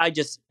 can't I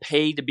just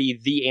pay to be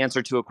the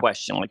answer to a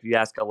question? Like if you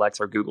ask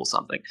Alexa or Google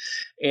something.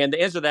 And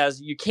the answer to that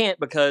is you can't,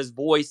 because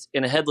voice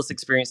in a headless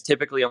experience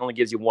typically only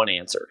gives you one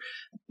answer.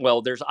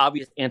 Well, there's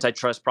obvious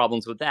antitrust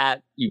problems with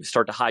that. You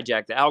start to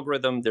hijack the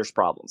algorithm, there's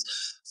problems.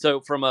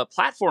 So from a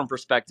platform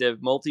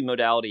perspective,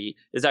 multimodality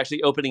is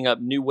actually opening up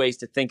new ways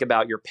to think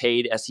about your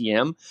paid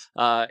SEM.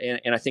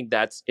 And I think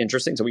that's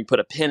interesting. So we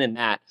put a pin in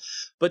that.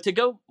 But to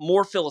go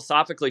more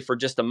philosophically for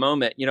just a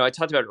moment, I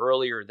talked about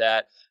earlier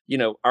that,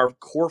 our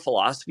core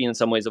philosophy in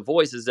some ways of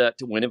voice is that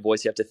to win in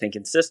voice, you have to think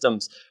in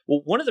systems.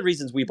 Well, one of the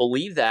reasons we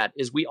believe that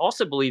is we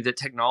also believe that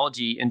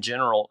technology in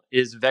general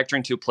is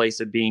vectoring to a place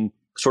of being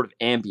sort of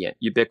ambient,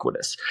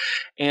 ubiquitous.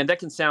 And that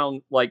can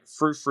sound like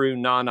frou-frou,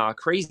 na-na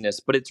craziness,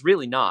 but it's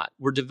really not.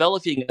 We're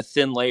developing a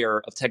thin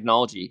layer of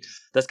technology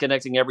that's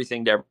connecting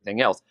everything to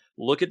everything else.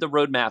 Look at the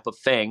roadmap of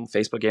FANG,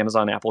 Facebook,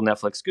 Amazon, Apple,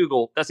 Netflix,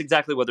 Google. That's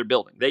exactly what they're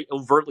building. They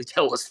overtly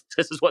tell us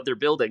this is what they're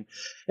building.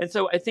 And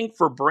so I think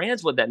for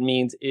brands, what that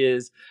means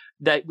is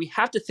that we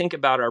have to think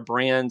about our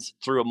brands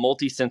through a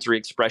multi-sensory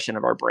expression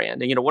of our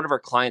brand. And, one of our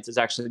clients is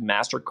actually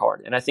MasterCard.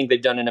 And I think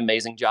they've done an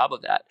amazing job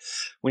of that.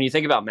 When you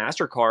think about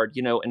MasterCard,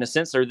 in a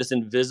sense, they're this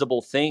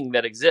invisible thing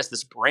that exists,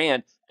 this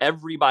brand.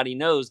 Everybody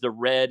knows the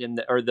red and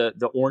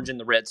the orange and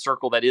the red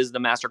circle that is the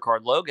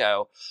MasterCard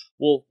logo.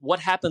 Well, what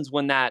happens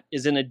when that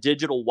is in a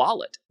digital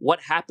wallet? What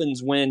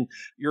happens when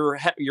you're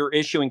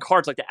issuing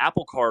cards? Like the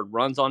Apple Card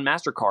runs on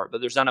MasterCard,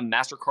 but there's not a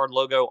MasterCard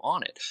logo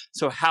on it.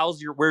 So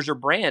where's your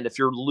brand if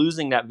you're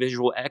losing that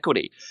visual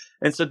equity?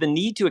 And so the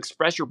need to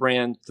express your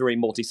brand through a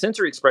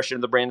multi-sensory expression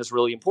of the brand is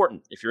really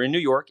important. If you're in New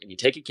York and you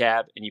take a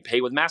cab and you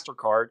pay with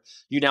MasterCard,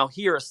 you now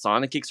hear a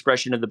sonic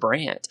expression of the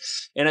brand.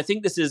 And I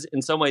think this is,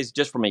 in some ways,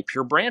 just from a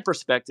pure brand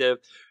perspective,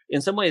 in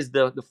some ways,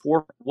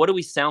 what do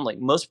we sound like?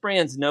 Most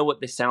brands know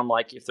what they sound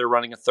like if they're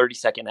running a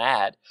 30-second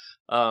ad.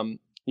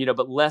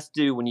 But less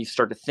do when you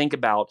start to think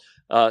about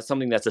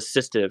something that's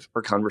assistive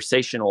or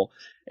conversational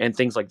and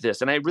things like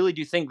this. And I really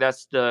do think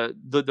that's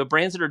the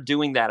brands that are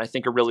doing that, I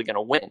think, are really going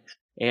to win.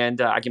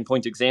 And I can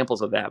point to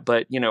examples of that.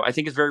 But, I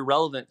think it's very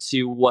relevant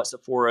to what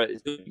Sephora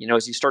is doing.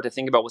 As you start to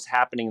think about what's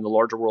happening in the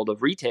larger world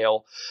of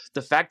retail,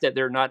 the fact that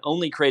they're not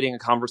only creating a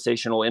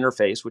conversational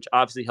interface, which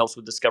obviously helps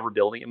with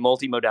discoverability, and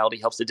multimodality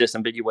helps to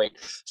disambiguate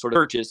sort of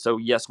searches. So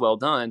yes, well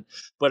done.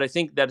 But I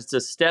think that it's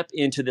a step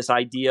into this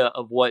idea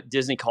of what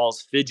Disney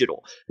calls phygital.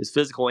 It's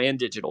physical and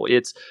digital.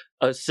 It's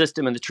a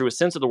system in the truest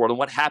sense of the word. And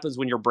what happens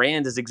when your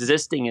brand is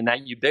existing in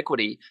that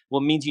ubiquity?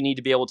 Well, it means you need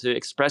to be able to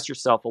express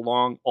yourself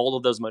along all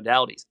of those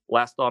modalities.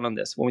 Last thought on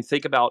this. When we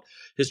think about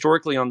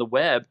historically on the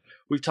web,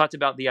 we've talked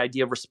about the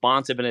idea of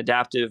responsive and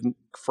adaptive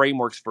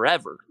frameworks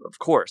forever, of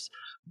course.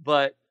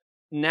 But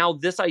now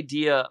this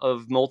idea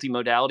of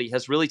multimodality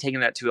has really taken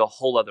that to a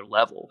whole other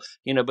level,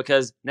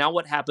 because now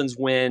what happens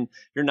when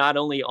you're not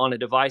only on a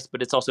device,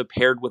 but it's also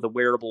paired with a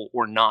wearable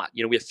or not?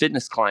 We have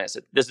fitness clients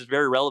that this is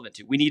very relevant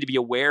to. We need to be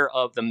aware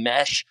of the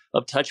mesh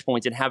of touch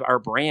points and have our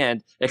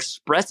brand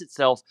express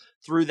itself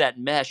through that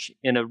mesh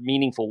in a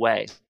meaningful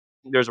way.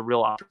 There's a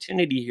real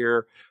opportunity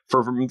here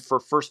for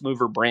first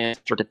mover brands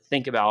to start to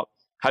think about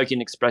how you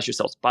can express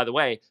yourselves. By the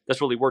way, that's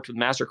really worked with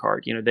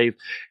MasterCard. They've,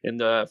 in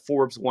the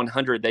Forbes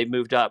 100, they've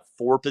moved up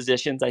 4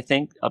 positions, I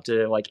think, up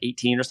to like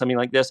 18 or something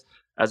like this,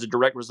 as a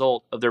direct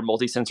result of their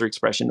multi-sensory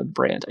expression of the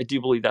brand. I do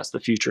believe that's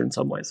the future in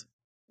some ways.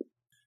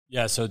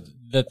 Yeah, so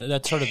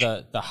that's sort of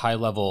the high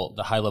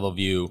level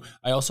view.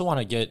 I also want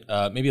to get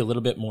maybe a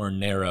little bit more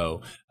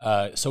narrow.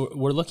 So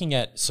we're looking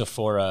at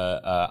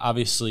Sephora,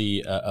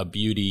 obviously a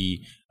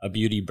beauty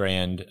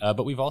brand,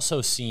 but we've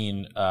also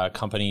seen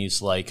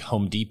companies like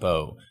Home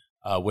Depot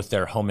with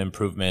their home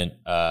improvement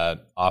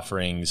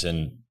offerings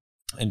and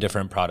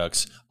different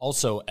products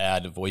also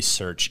add voice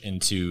search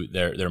into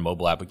their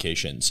mobile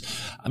applications.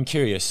 I'm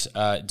curious,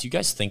 do you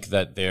guys think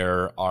that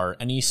there are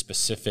any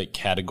specific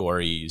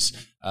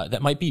categories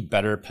that might be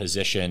better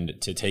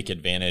positioned to take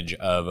advantage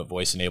of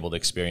voice-enabled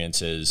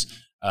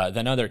experiences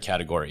than other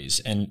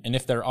categories? And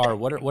if there are,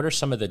 what are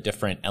some of the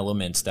different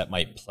elements that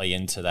might play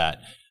into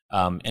that?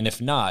 And if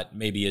not,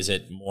 maybe is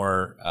it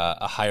more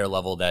a higher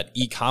level that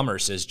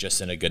e-commerce is just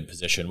in a good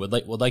position? Would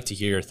like to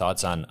hear your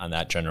thoughts on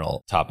that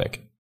general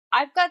topic.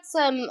 I've got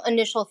some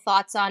initial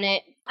thoughts on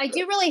it. I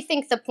do really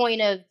think the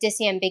point of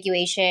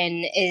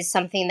disambiguation is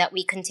something that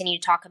we continue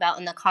to talk about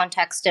in the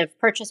context of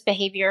purchase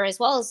behavior, as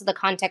well as the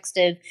context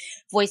of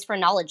voice for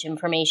knowledge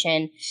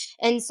information.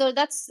 And so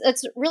that's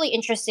really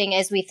interesting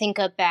as we think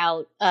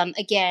about,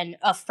 again,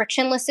 a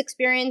frictionless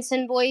experience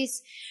in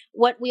voice.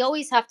 what we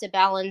always have to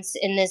balance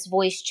in this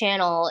voice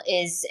channel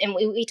is, and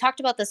we talked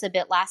about this a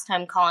bit last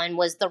time, Colin,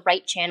 was the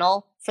right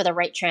channel for the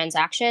right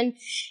transaction.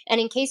 And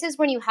in cases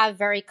when you have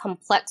very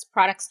complex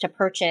products to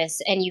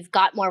purchase and you've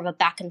got more of a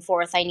back and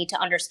forth, I need to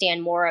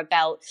understand more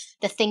about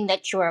the thing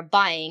that you are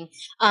buying.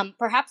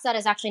 Perhaps that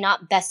is actually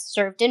not best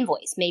served in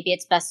voice. Maybe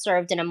it's best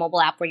served in a mobile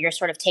app where you're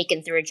sort of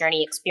taken through a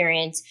journey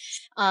experience.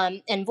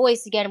 And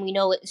voice, again, we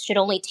know it should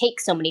only take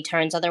so many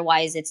turns.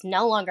 Otherwise, it's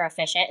no longer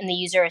efficient and the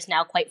user is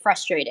now quite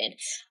frustrated.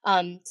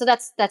 So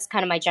that's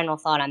kind of my general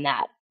thought on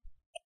that.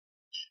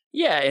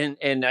 Yeah,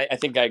 and I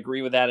think I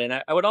agree with that.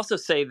 And I would also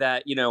say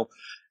that,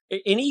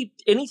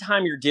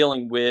 anytime you're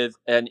dealing with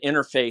an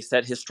interface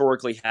that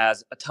historically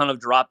has a ton of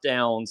drop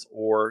downs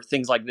or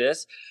things like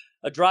this,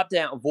 a drop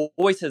down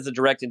voice is a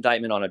direct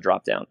indictment on a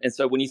drop down. And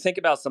so when you think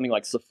about something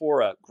like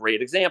Sephora,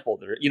 great example.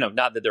 There,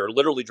 not that there are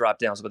literally drop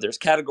downs, but there's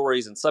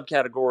categories and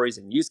subcategories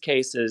and use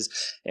cases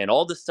and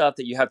all the stuff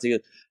that you have to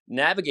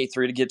navigate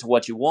through to get to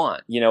what you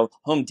want.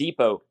 Home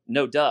Depot,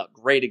 no duh,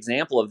 great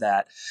example of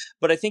that.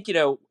 But I think,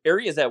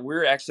 areas that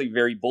we're actually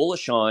very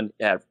bullish on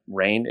at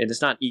Rain, and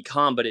it's not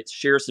e-com, but it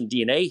shares some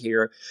DNA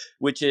here,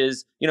 which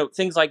is,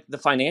 things like the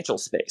financial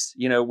space.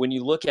 When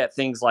you look at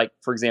things like,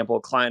 for example,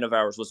 a client of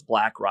ours was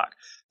BlackRock.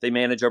 They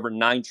manage over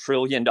 $9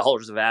 trillion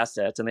of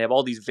assets, and they have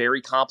all these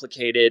very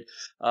complicated,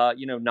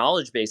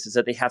 knowledge bases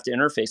that they have to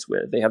interface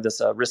with. They have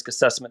this risk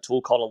assessment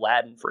tool called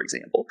Aladdin, for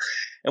example.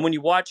 And when you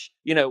watch,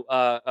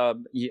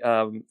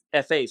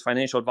 FAs,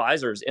 financial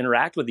advisors,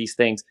 interact with these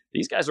things,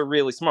 these guys are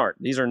really smart.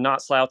 These are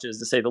not slouches,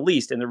 to say the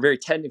least, and they're very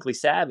technically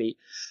savvy.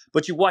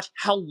 But you watch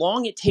how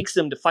long it takes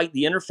them to fight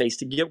the interface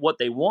to get what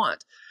they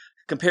want.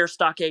 Compare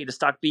stock A to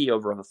stock B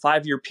over a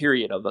 5-year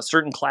period of a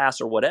certain class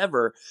or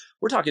whatever,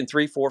 we're talking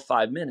 3, 4,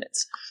 5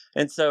 minutes.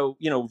 And so,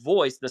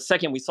 voice, the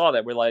second we saw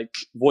that, we're like,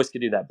 voice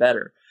could do that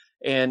better.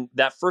 And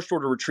that first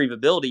order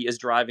retrievability is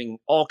driving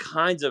all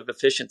kinds of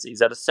efficiencies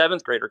that a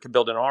 7th grader could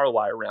build an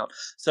ROI around.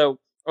 So,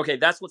 okay,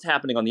 that's what's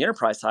happening on the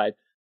enterprise side.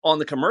 On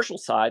the commercial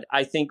side,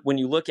 I think when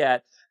you look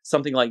at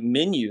something like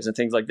menus and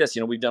things like this,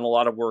 we've done a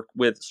lot of work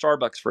with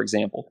Starbucks, for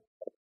example.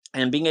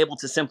 And being able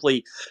to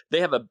simply,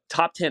 they have a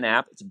top 10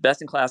 app. It's a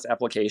best in class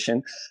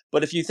application.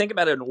 But if you think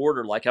about an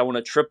order, like I want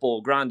a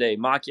triple grande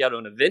macchiato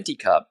and a venti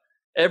cup,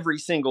 every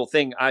single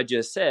thing I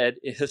just said,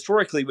 it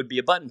historically would be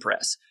a button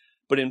press.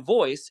 But in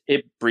voice,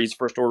 it breeds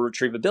first order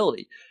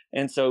retrievability.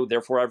 And so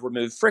therefore I've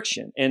removed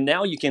friction. And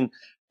now you can,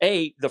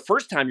 the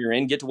first time you're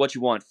in, get to what you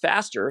want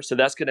faster. So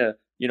that's going to,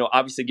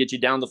 obviously get you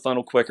down the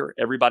funnel quicker.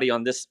 Everybody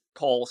on this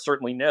call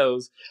certainly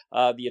knows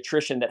the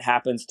attrition that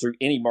happens through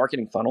any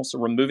marketing funnel. So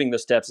removing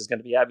those steps is going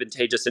to be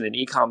advantageous in an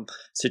e-com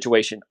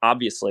situation,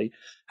 obviously.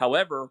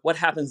 However, what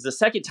happens the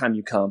second time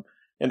you come?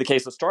 In the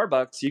case of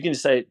Starbucks, you can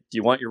just say, do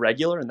you want your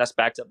regular? And that's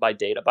backed up by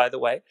data, by the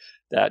way,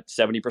 that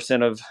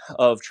 70%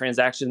 of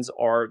transactions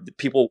are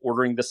people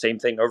ordering the same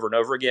thing over and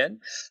over again.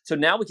 So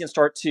now we can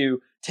start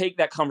to take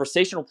that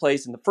conversational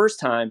place in the first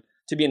time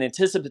to be an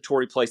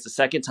anticipatory place the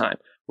second time,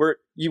 where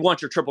you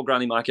want your triple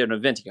grande macchiato and a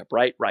venti cup,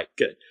 right? Right,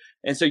 good.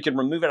 And so you can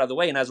remove it out of the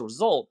way. And as a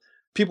result,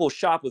 people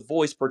shop with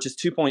voice purchase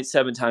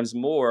 2.7 times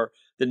more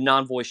than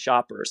non-voice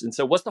shoppers. And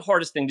so what's the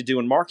hardest thing to do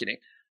in marketing?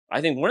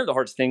 I think one of the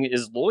hardest things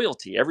is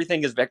loyalty.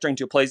 Everything is vectoring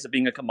to a place of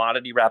being a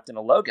commodity wrapped in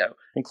a logo,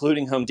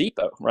 including Home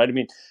Depot, right? I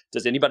mean,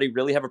 does anybody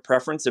really have a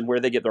preference in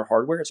where they get their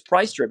hardware? It's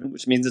price driven,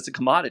 which means it's a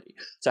commodity.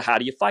 So how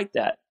do you fight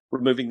that?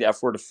 Removing the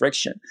F word of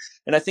friction.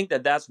 And I think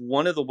that that's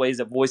one of the ways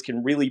that voice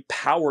can really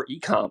power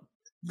e-com.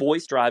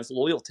 Voice drives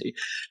loyalty.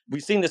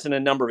 We've seen this in a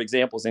number of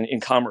examples in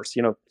commerce.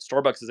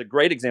 Starbucks is a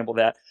great example of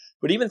that.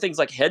 But even things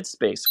like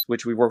Headspace,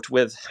 which we worked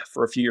with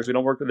for a few years, we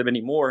don't work with them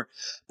anymore.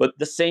 But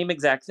the same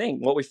exact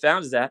thing. What we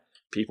found is that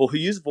people who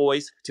use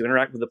voice to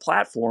interact with the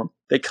platform,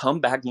 they come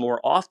back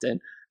more often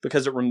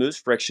because it removes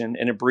friction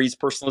and it breeds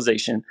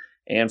personalization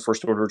and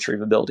first order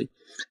retrievability.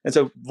 And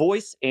so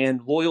voice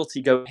and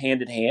loyalty go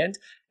hand in hand.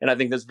 And I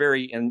think that's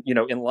very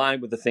in line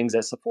with the things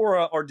that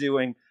Sephora are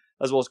doing,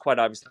 as well as quite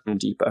obviously Home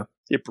Depot.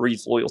 It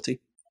breeds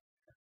loyalty.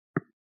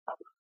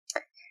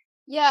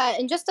 Yeah,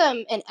 and just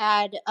an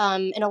add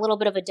in a little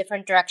bit of a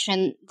different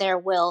direction there,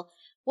 Will.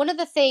 One of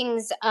the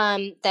things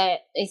that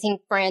I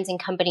think brands and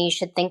companies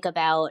should think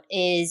about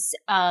is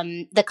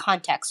the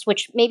context,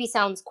 which maybe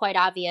sounds quite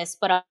obvious,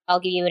 but I'll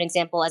give you an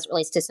example as it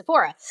relates to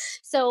Sephora.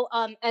 So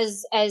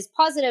as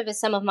positive as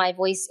some of my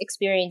voice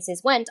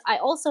experiences went, I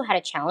also had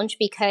a challenge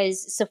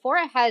because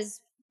Sephora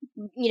has,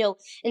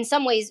 in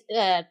some ways,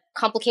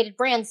 complicated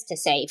brands to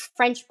say,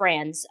 French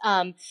brands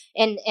and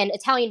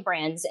Italian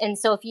brands. And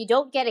so if you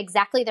don't get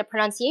exactly the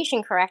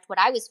pronunciation correct, what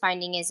I was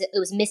finding is it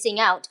was missing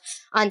out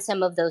on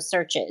some of those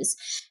searches.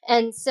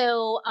 And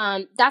so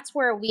that's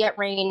where we at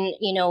Rain,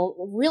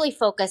 really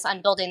focus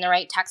on building the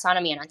right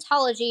taxonomy and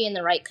ontology and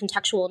the right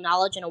contextual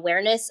knowledge and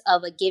awareness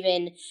of a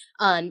given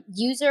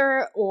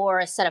user or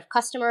a set of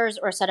customers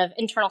or a set of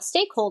internal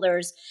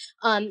stakeholders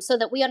so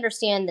that we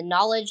understand the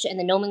knowledge and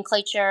the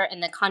nomenclature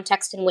and the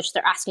context in which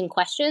they're asking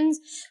questions,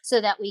 so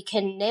that we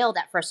can nail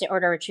that first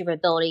order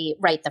retrievability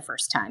right the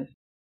first time.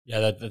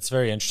 Yeah, that's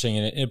very interesting.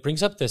 And it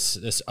brings up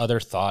this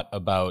other thought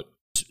about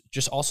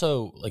just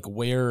also like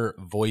where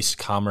voice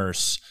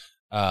commerce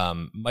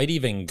might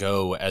even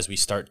go as we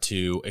start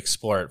to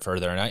explore it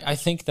further. And I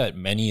think that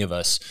many of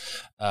us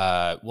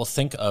will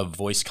think of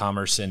voice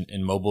commerce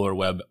in mobile or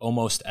web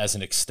almost as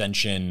an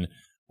extension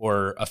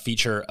or a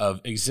feature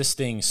of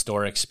existing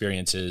store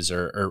experiences,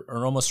 or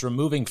almost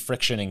removing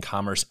friction in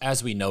commerce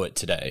as we know it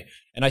today.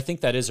 And I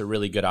think that is a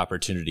really good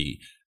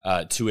opportunity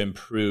to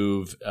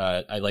improve.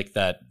 I like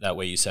that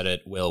way you said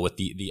it, Will, with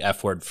the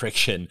F word,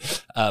 friction,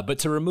 but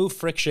to remove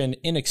friction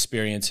in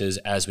experiences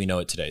as we know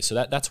it today. So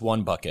that's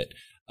one bucket.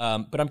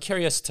 But I'm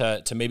curious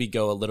to maybe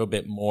go a little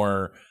bit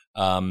more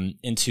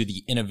into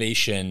the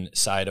innovation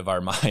side of our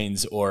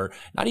minds, or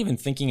not even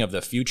thinking of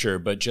the future,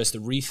 but just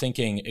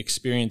rethinking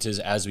experiences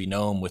as we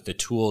know them with the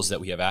tools that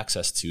we have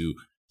access to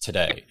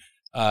today.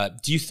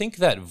 Do you think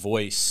that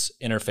voice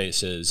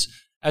interfaces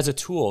as a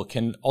tool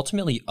can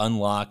ultimately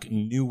unlock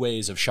new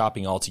ways of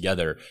shopping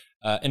altogether?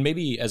 And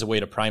maybe as a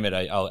way to prime it,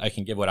 I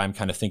can give what I'm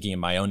kind of thinking in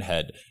my own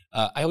head.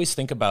 I always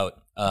think about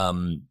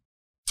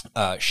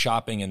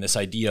shopping and this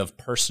idea of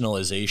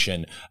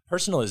personalization.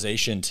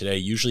 Personalization today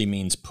usually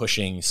means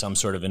pushing some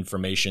sort of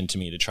information to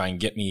me to try and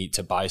get me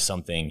to buy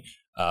something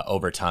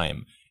over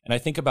time. And I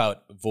think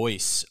about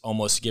voice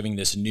almost giving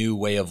this new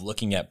way of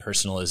looking at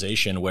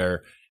personalization,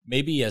 where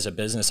maybe as a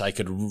business, I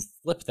could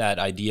flip that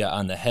idea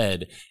on the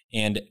head.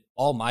 And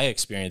all my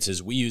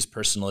experiences, we use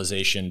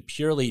personalization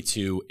purely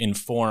to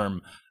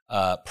inform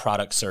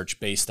product search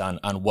based on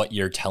what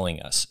you're telling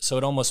us. So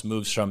it almost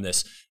moves from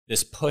this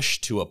push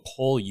to a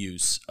pull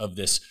use of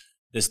this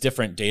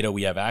different data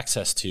we have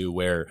access to,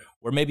 where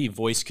maybe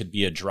voice could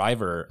be a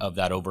driver of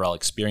that overall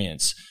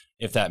experience,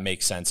 if that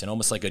makes sense, and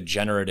almost like a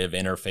generative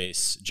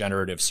interface,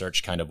 generative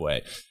search kind of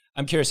way.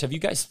 I'm curious, have you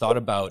guys thought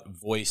about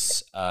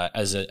voice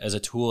as a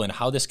tool and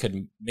how this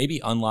could maybe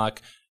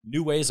unlock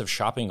new ways of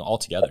shopping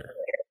altogether?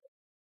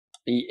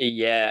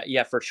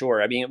 Yeah, for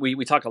sure. I mean,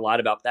 we talk a lot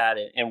about that,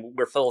 and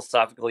we're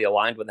philosophically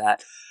aligned with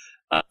that.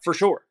 For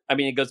sure. I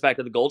mean, it goes back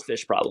to the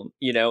goldfish problem.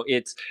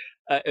 It's.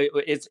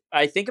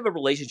 I think of a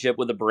relationship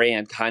with a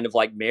brand kind of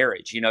like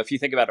marriage. If you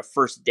think about a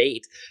first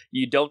date,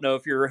 you don't know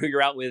if who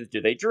you're out with.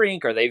 Do they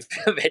drink? Are they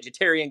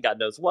vegetarian? God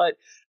knows what.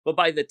 But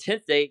by the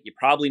 10th date, you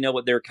probably know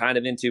what they're kind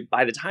of into.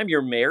 By the time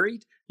you're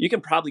married, you can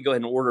probably go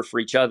ahead and order for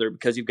each other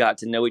because you've got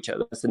to know each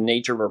other. That's the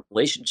nature of a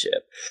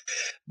relationship.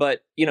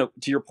 But, to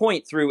your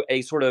point, through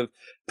a sort of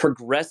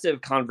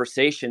progressive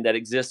conversation that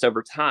exists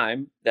over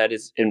time, that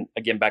is, and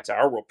again, back to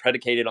our world,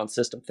 predicated on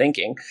system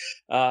thinking,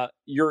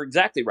 you're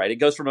exactly right. It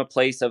goes from a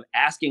place of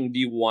asking, do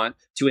you want,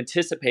 to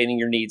anticipating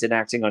your needs and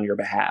acting on your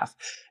behalf.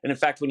 And in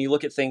fact, when you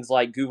look at things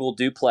like Google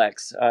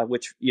Duplex,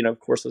 which, of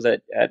course, was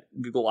at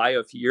Google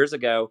I/O a few years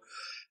ago,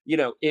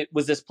 it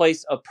was this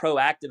place of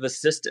proactive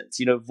assistance.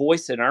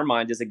 Voice in our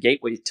mind is a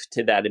gateway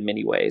to that in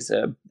many ways.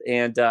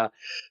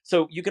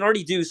 So you can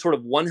already do sort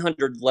of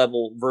 100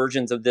 level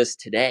versions of this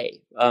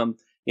today.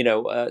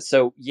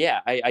 So yeah,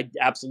 I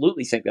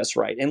absolutely think that's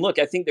right. And look,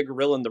 I think the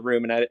gorilla in the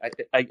room, and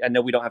I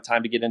know we don't have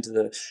time to get into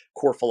the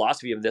core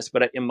philosophy of this,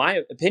 but in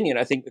my opinion,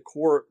 I think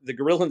the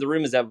gorilla in the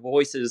room is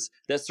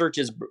that search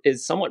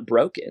is somewhat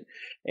broken.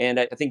 And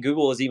I think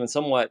Google is even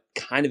somewhat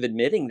kind of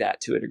admitting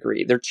that to a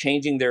degree. They're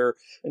changing their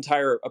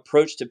entire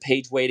approach to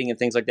page weighting and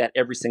things like that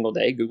every single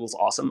day. Google's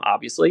awesome,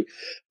 obviously,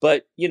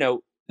 but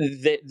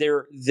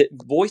the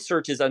voice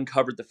search has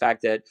uncovered the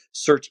fact that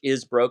search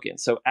is broken.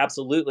 So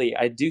absolutely,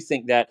 I do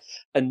think that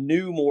a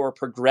new, more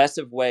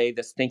progressive way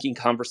that's thinking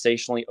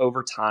conversationally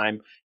over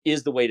time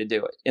is the way to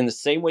do it. In the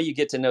same way you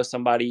get to know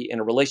somebody in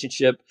a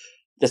relationship,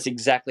 that's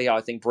exactly how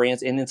I think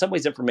brands, and in some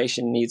ways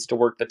information, needs to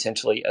work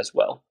potentially as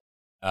well.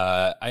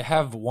 I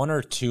have one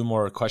or two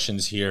more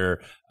questions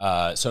here.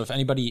 So if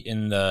anybody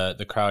in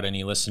the crowd,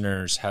 any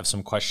listeners have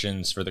some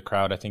questions for the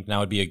crowd, I think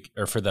now would be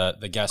or for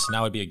the guests,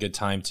 now would be a good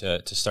time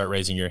to start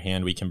raising your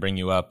hand. We can bring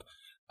you up.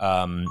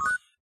 I'm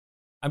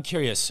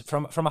curious,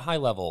 from a high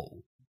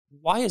level,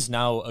 why is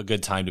now a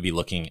good time to be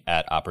looking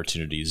at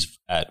opportunities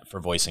for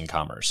voice in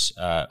commerce?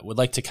 Would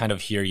like to kind of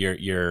hear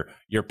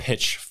your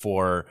pitch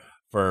for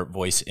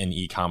voice in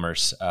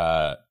e-commerce.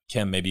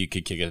 Kim, maybe you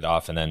could kick it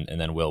off, and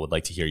then Will would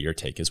like to hear your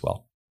take as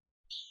well.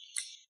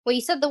 Well,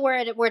 you said the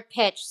word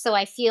pitch, so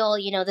I feel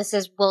this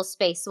is Will's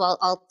space. So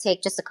I'll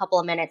take just a couple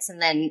of minutes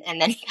and then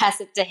pass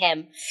it to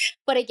him.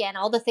 But again,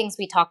 all the things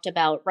we talked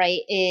about,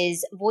 right,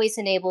 is voice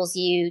enables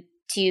you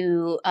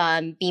to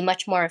be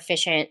much more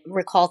efficient,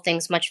 recall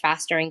things much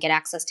faster, and get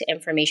access to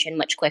information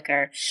much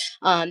quicker.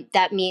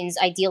 That means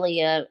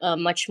ideally a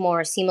much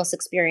more seamless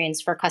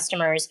experience for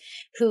customers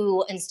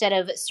who, instead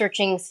of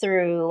searching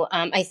through,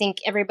 I think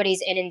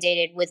everybody's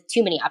inundated with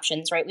too many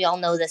options, right? We all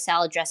know the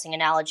salad dressing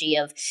analogy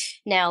of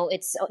now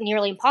it's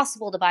nearly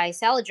impossible to buy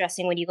salad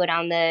dressing when you go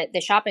down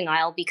the shopping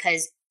aisle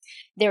because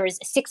there's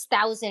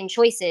 6,000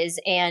 choices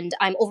and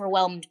I'm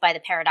overwhelmed by the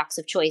paradox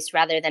of choice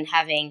rather than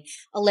having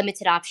a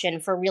limited option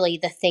for really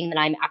the thing that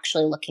I'm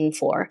actually looking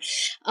for.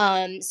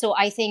 So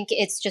I think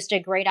it's just a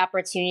great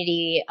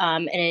opportunity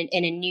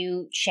in a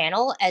new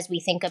channel as we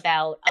think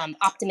about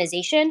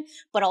optimization,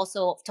 but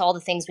also to all the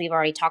things we've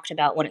already talked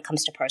about when it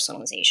comes to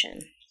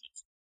personalization.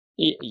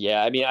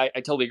 Yeah, I mean, I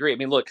totally agree. I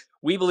mean, look,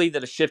 we believe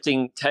that a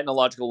shifting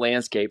technological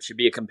landscape should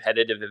be a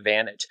competitive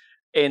advantage.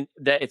 And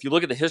that if you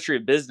look at the history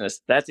of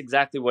business, that's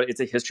exactly what it's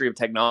a history of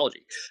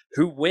technology.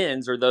 Who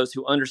wins are those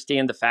who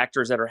understand the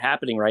factors that are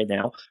happening right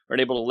now and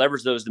are able to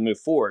leverage those to move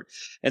forward.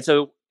 And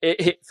so,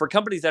 for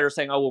companies that are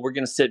saying, oh, well, we're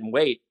going to sit and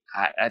wait,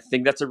 I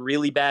think that's a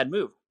really bad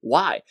move.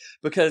 Why?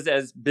 Because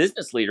as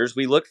business leaders,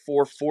 we look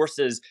for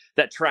forces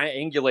that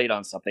triangulate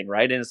on something,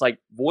 right? And it's like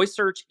voice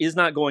search is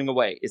not going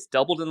away. It's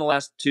doubled in the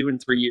last 2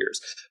 and 3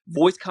 years.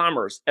 Voice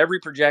commerce, every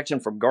projection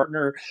from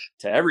Gartner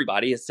to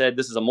everybody has said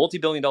this is a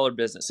multi-billion-dollar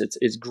business.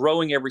 It's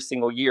growing every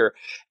single year,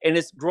 and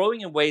it's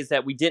growing in ways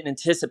that we didn't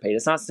anticipate.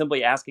 It's not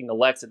simply asking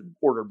Alexa to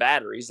order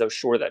batteries, though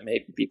sure that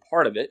may be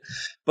part of it,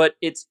 but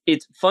it's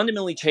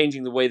fundamentally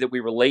changing the way that we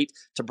relate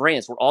to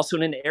brands. We're also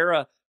in an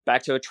era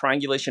back to a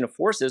triangulation of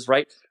forces,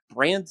 right?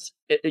 Brands,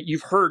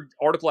 you've heard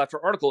article after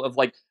article of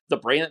like the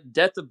brand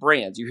death of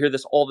brands. You hear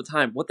this all the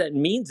time. What that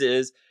means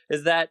is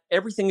that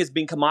everything is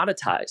being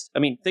commoditized. I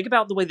mean, think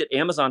about the way that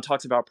Amazon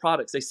talks about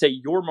products. They say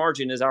your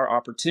margin is our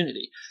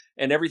opportunity,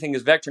 and everything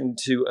is vectoring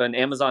to an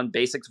Amazon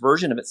Basics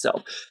version of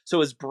itself.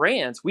 So as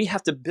brands, we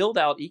have to build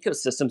out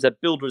ecosystems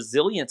that build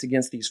resilience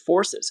against these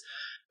forces.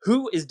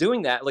 Who is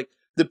doing that? Like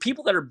the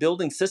people that are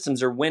building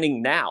systems are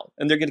winning now,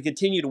 and they're going to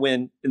continue to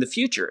win in the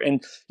future.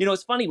 And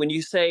it's funny when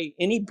you say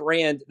any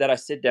brand that I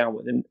sit down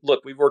with, and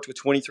look, we've worked with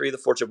 23 of the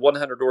Fortune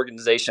 100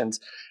 organizations.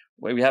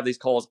 We have these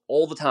calls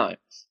all the time.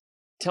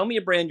 Tell me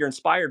a brand you're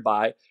inspired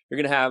by.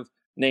 You're going to have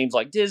names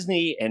like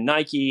Disney and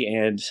Nike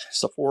and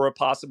Sephora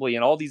possibly,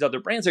 and all these other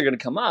brands are going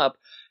to come up.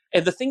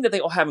 And the thing that they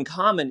all have in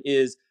common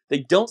is they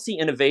don't see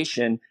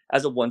innovation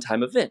as a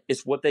one-time event.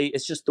 It's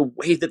just the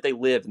way that they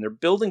live, and they're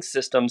building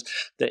systems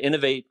that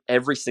innovate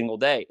every single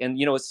day. And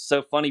it's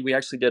so funny. We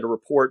actually did a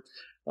report.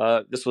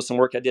 This was some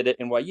work I did at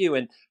NYU,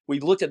 and we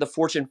looked at the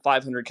Fortune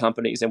 500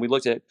 companies, and we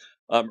looked at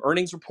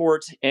earnings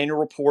reports, annual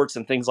reports,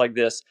 and things like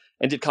this,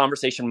 and did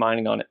conversation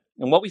mining on it.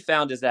 And what we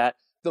found is that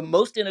the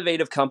most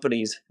innovative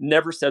companies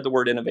never said the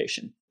word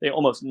innovation. They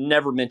almost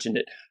never mentioned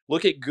it.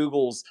 Look at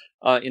Google's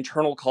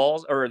internal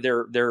calls, or their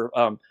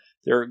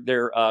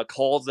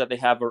calls that they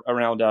have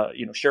around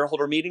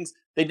shareholder meetings.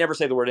 They never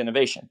say the word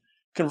innovation.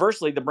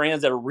 Conversely, the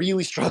brands that are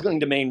really struggling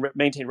to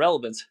maintain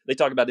relevance, they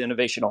talk about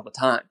innovation all the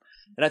time.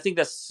 And I think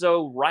that's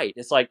so right.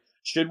 It's like,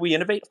 should we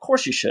innovate? Of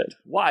course you should.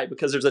 Why?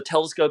 Because there's a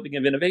telescoping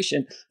of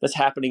innovation that's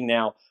happening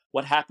now.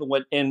 What happened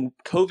and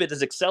COVID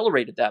has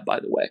accelerated that, by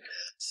the way.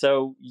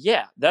 So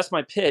yeah, that's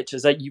my pitch,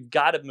 is that you've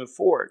got to move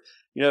forward.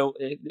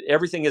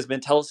 Everything has been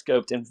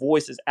telescoped, and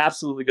voice is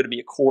absolutely going to be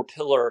a core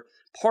pillar,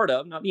 part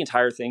of, not the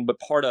entire thing, but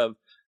part of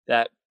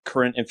that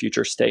current and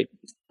future state.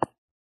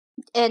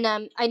 And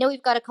I know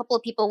we've got a couple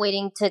of people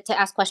waiting to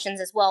ask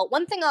questions as well.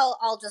 One thing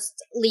I'll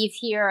just leave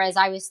here as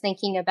I was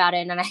thinking about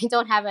it, and I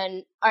don't have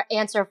an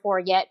answer for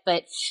yet,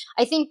 but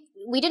I think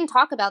we didn't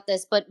talk about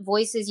this, but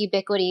voice is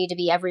ubiquity to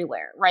be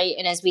everywhere, right?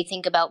 And as we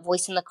think about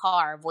voice in the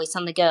car, voice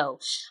on the go,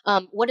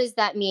 what does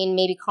that mean?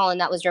 Maybe, Colin,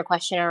 that was your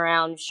question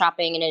around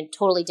shopping in a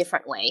totally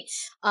different way.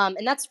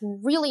 And that's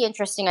really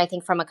interesting, I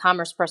think, from a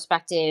commerce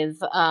perspective.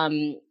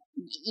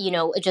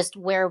 Just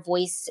where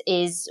voice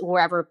is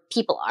wherever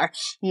people are,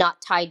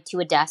 not tied to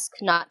a desk,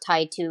 not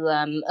tied to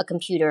a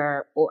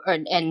computer,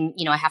 and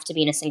I have to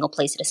be in a single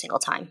place at a single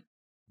time.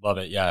 Love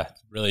it. Yeah.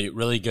 Really,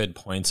 really good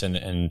points,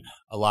 and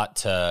a lot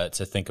to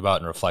think about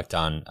and reflect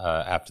on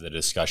after the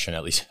discussion,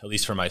 at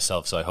least for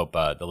myself. So I hope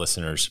the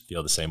listeners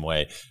feel the same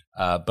way.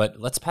 But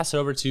let's pass it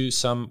over to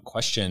some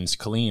questions.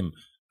 Kaleem,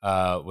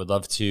 would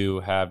love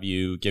to have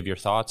you give your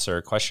thoughts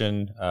or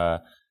question.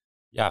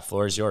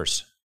 Floor is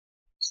yours.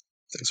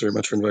 Thanks very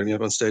much for inviting me up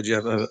on stage. You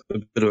have a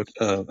bit of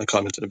a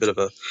comment and a bit of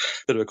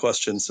a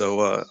question.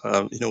 So,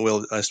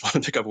 Will, I just want to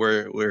pick up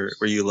where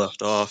you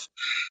left off.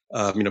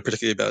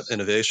 Particularly about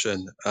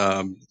innovation.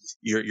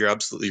 You're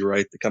absolutely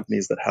right. The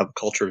companies that have a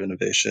culture of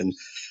innovation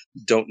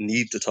don't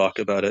need to talk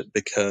about it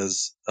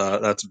because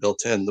that's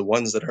built in. The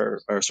ones that are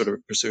sort of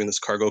pursuing this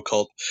cargo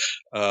cult,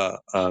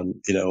 type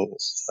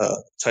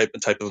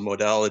of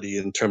modality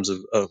in terms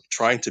of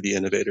trying to be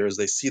innovators,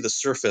 they see the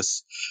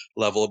surface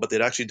level, but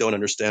they actually don't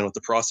understand what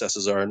the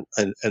processes are, and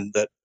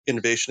that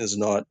innovation is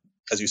not,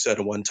 as you said,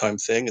 a one-time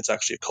thing. It's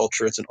actually a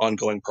culture. It's an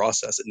ongoing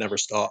process. It never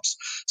stops.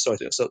 So I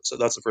think so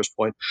that's the first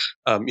point.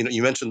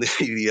 You mentioned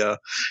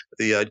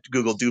the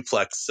Google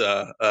Duplex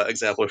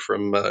example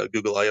from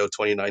Google I/O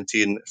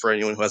 2019. For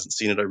anyone who hasn't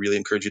seen it, I really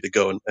encourage you to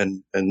go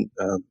and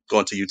go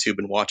onto YouTube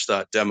and watch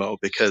that demo,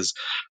 because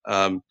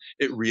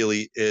it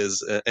really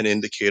is an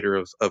indicator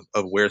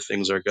of where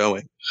things are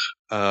going.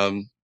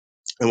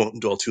 I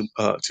won't dwell too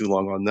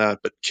long on that,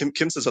 but Kim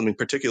said something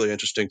particularly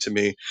interesting to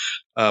me.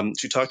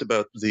 She talked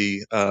about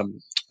the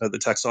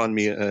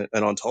taxonomy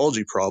and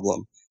ontology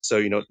problem.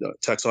 So,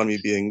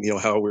 taxonomy being,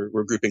 how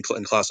we're grouping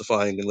and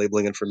classifying and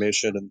labeling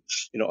information, and,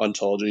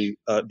 ontology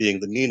being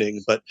the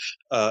meaning. But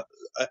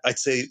I'd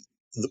say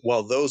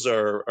while those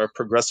are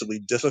progressively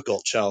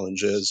difficult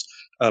challenges,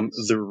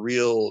 the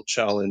real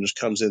challenge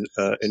comes in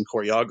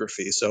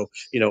choreography. So,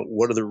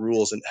 what are the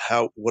rules, and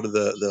what are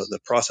the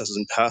processes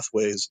and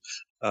pathways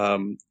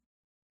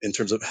in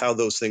terms of how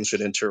those things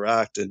should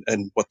interact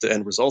and what the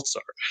end results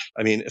are.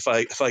 I mean, if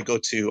I go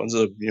to, this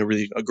is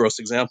really a gross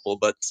example,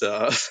 but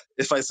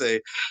if I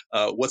say,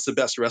 what's the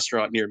best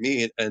restaurant near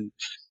me, and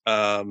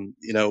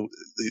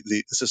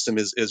the system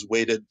is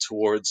weighted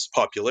towards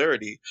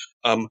popularity,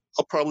 I'll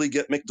probably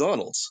get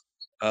McDonald's.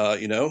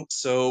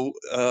 So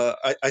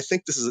I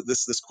think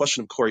this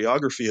question of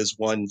choreography is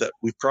one that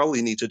we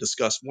probably need to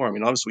discuss more. I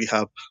mean, obviously we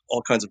have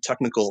all kinds of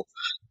technical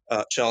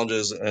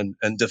challenges and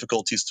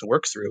difficulties to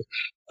work through,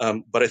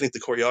 but I think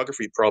the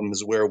choreography problem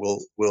is where we'll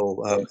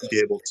be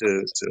able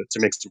to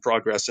make some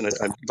progress, and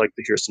I'd like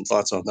to hear some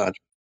thoughts on that.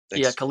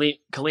 Thanks. Yeah,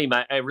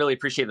 Kaleem, I really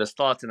appreciate those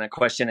thoughts and that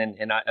question,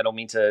 and I don't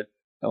mean to.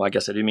 Oh, I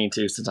guess I do mean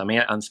to, since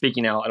I'm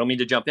speaking now. I don't mean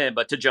to jump in,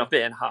 but to jump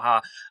in,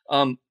 haha.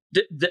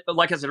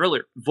 Like I said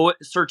earlier,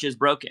 search is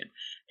broken,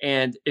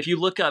 and if you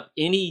look up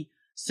any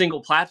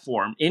single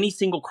platform, any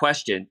single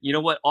question, you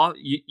know what?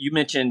 You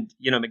mentioned,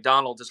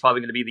 McDonald's is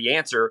probably going to be the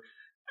answer,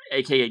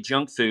 aka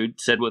junk food.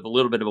 Said with a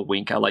little bit of a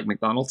wink. I like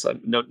McDonald's, so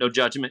no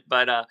judgment,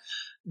 but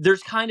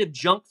there's kind of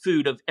junk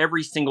food of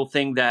every single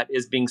thing that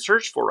is being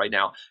searched for right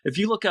now. If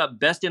you look up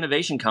best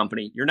innovation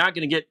company, you're not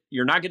going to get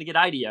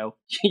IDEO,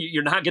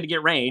 you're not going to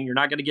get Rain, you're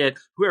not going to get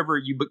whoever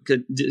you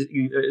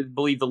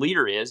believe the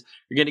leader is.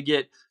 You're going to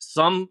get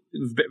some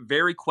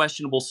very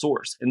questionable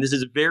source, and this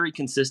is very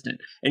consistent.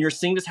 And you're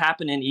seeing this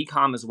happen in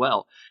e-com as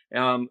well.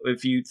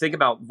 If you think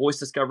about voice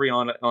discovery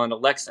on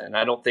Alexa, and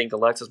I don't think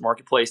Alexa's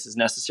marketplace is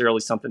necessarily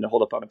something to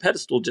hold up on a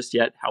pedestal just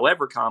yet.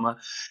 However,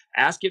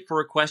 ask it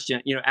for a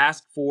question.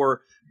 Ask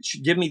for,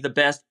 give me the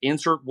best,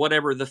 insert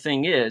whatever the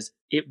thing is.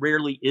 It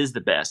rarely is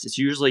the best. It's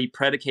usually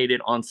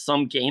predicated on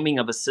some gaming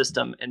of a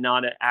system and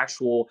not an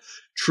actual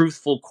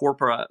truthful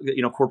corpora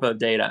of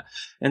data.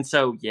 And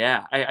so,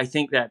 yeah, I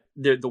think that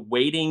the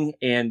weighting,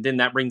 and then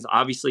that brings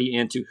obviously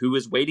into who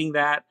is weighting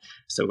that.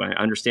 So I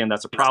understand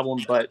that's a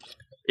problem, but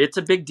it's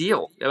a big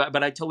deal.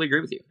 But I totally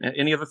agree with you.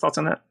 Any other thoughts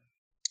on that?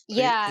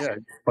 Yeah.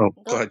 Oh,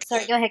 go ahead.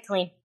 Sorry, go ahead,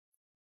 Kaleem.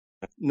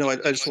 No, I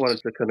just wanted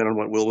to comment on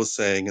what Will was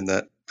saying, and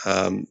that,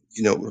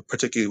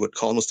 particularly what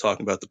Colin was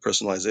talking about, the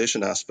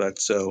personalization aspect.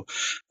 So,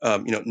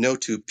 no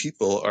two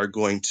people are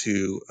going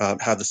to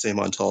have the same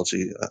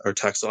ontology or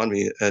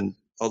taxonomy. And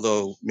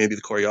although maybe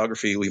the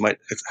choreography, we might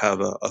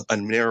have a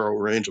narrow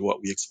range of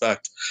what we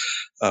expect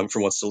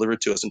from what's delivered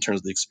to us in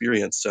terms of the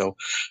experience. So,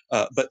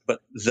 but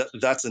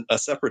that's a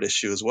separate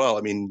issue as well.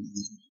 I mean,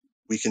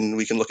 we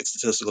can look at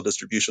statistical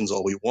distributions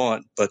all we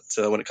want, but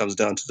when it comes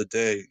down to the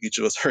day, each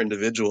of us are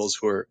individuals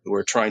who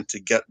are trying to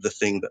get the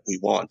thing that we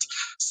want.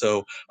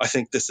 So I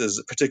think this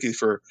is particularly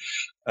for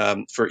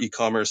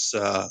e-commerce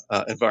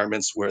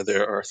environments where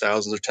there are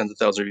thousands or tens of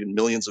thousands or even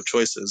millions of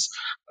choices.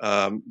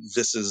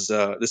 This is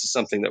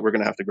something that we're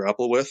going to have to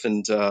grapple with,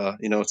 and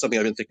it's something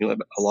I've been thinking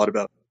a lot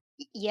about.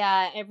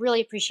 Yeah, I really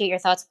appreciate your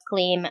thoughts,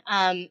 Kaleem.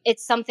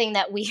 It's something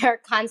that we are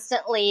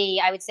constantly,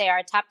 I would say,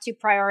 our top two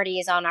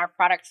priorities on our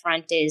product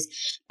front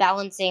is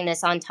balancing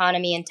this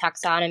autonomy and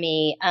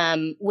taxonomy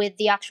with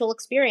the actual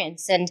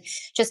experience. And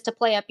just to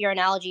play up your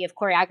analogy of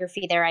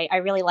choreography there, I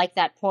really like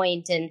that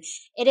point. And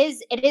it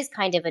is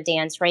kind of a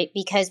dance, right?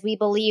 Because we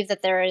believe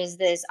that there is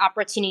this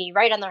opportunity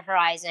right on the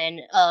horizon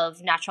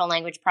of natural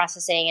language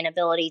processing and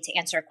ability to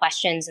answer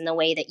questions in the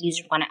way that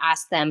users want to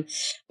ask them.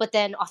 But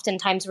then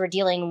oftentimes we're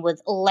dealing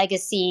with legacy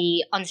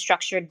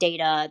unstructured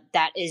data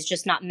that is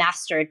just not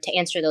mastered to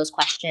answer those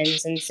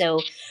questions. And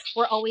so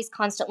we're always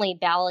constantly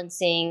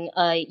balancing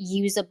a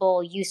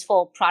usable,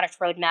 useful product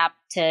roadmap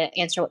to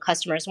answer what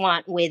customers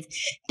want with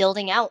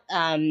building out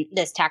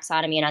this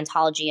taxonomy and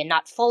ontology and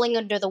not falling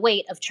under the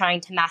weight of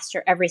trying to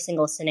master every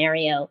single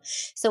scenario.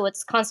 So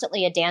it's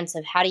constantly a dance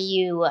of how do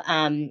you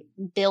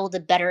build a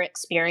better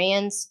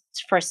experience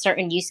for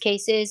certain use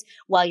cases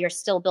while you're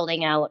still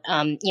building out,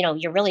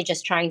 you're really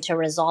just trying to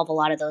resolve a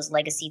lot of those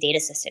legacy data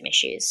system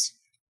issues.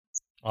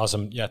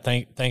 Awesome. Yeah.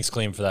 Thanks,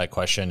 Kaleem, for that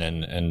question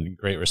and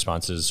great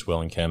responses, Will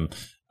and Kim.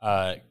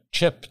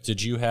 Chip,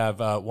 did you have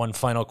one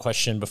final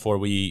question before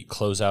we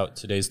close out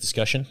today's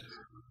discussion?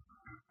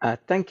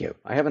 Thank you.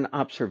 I have an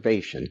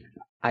observation.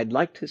 I'd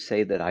like to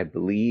say that I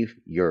believe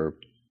you're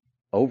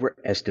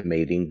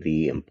overestimating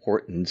the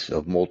importance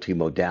of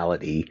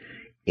multimodality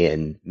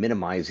in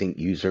minimizing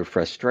user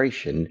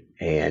frustration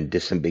and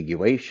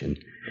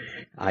disambiguation.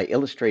 I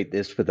illustrate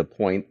this with the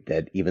point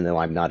that even though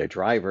I'm not a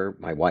driver,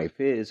 my wife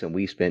is, and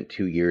we spent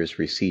 2 years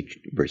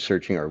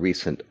researching our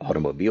recent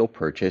automobile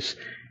purchase.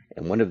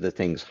 And one of the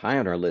things high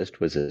on our list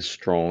was a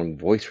strong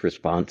voice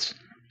response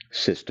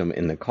system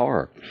in the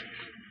car.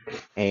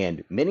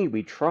 And many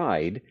we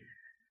tried,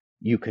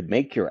 you could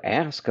make your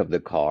ask of the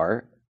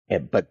car,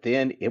 but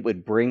then it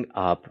would bring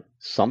up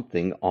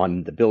something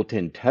on the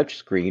built-in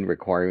touchscreen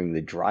requiring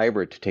the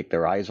driver to take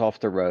their eyes off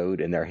the road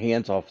and their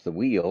hands off the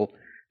wheel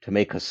to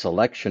make a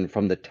selection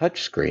from the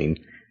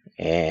touchscreen.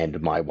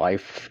 And my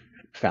wife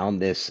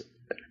found this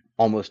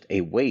almost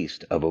a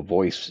waste of a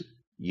voice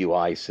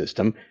UI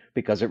system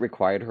because it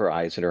required her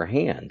eyes and her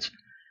hands.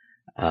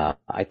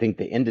 I think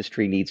the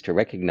industry needs to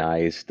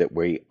recognize that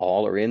we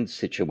all are in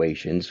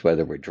situations,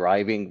 whether we're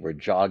driving, we're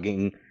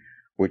jogging,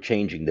 We're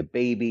changing the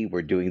baby,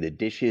 we're doing the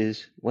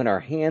dishes, when our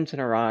hands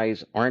and our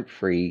eyes aren't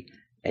free,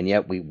 and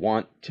yet we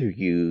want to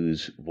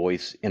use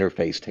voice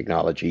interface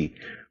technology,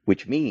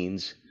 which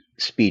means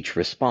speech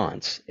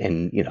response.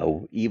 And,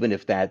 even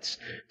if that's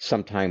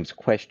sometimes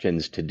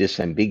questions to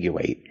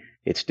disambiguate,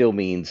 it still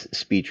means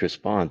speech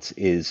response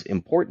is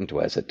important to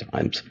us at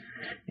times.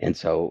 And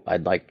so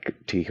I'd like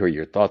to hear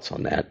your thoughts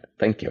on that.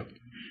 Thank you.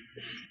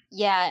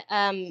 Yeah,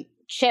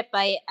 Chip,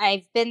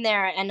 I've been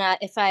there, and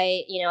if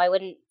I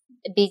wouldn't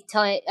be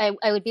telling,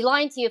 I would be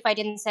lying to you if I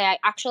didn't say I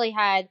actually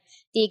had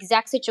the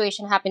exact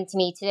situation happen to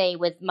me today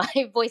with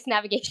my voice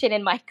navigation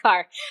in my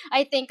car.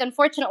 I think,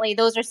 unfortunately,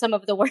 those are some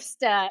of the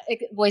worst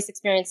voice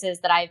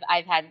experiences that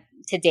I've had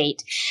to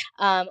date.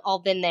 All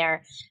been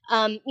there.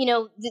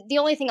 The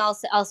only thing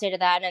I'll say to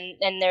that,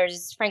 and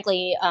there's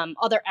frankly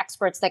other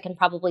experts that can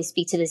probably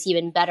speak to this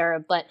even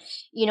better, but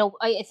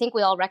I think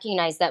we all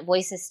recognize that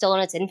voice is still in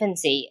its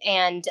infancy,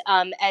 and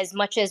as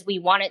much as we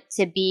want it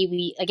to be,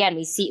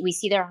 we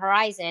see their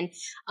horizon.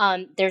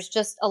 There's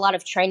just a lot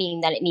of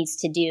training that it needs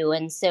to do,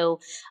 and so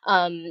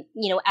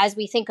as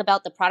we think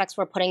about the products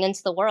we're putting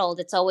into the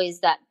world, it's always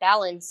that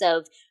balance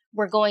of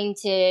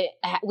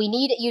we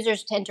need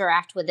users to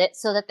interact with it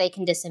so that they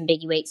can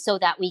disambiguate, so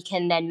that we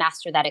can then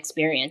master that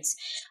experience.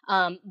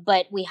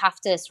 But we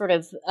have to sort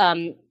of,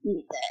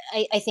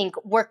 I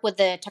think, work with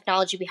the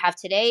technology we have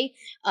today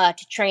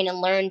to train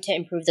and learn to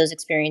improve those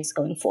experiences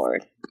going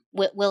forward.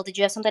 Will, did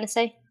you have something to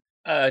say?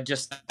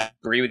 Just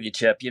agree with you,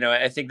 Chip.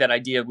 I think that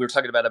idea we were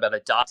talking about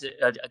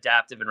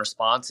adaptive and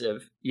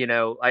responsive.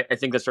 I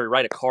think that's very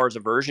right. A car is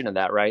a version of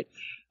that, right?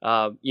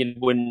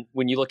 When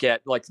you look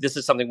at, like, this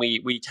is something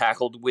we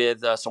tackled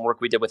with some work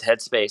we did with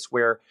Headspace,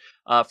 where,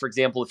 for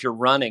example, if you're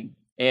running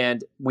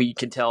and we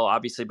can tell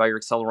obviously by your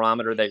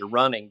accelerometer that you're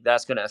running,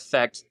 that's going to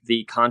affect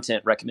the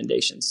content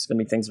recommendations. It's going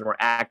to be things that are more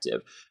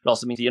active. It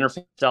also means the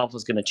interface itself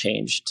is going to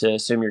change to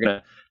assume you're going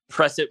to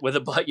press it with a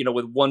button,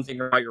 with one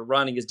finger while you're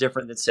running is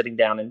different than sitting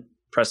down and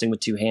pressing with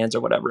two hands or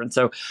whatever. And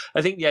so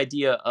I think the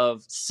idea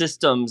of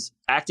systems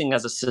acting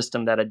as a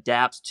system that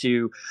adapts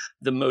to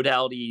the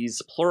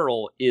modalities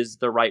plural is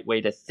the right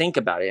way to think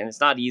about it. And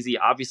it's not easy,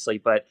 obviously,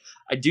 but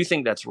I do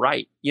think that's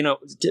right.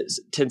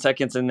 10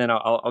 seconds and then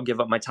I'll give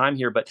up my time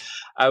here. But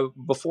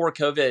before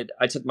COVID,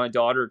 I took my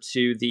daughter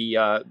to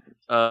the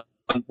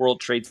World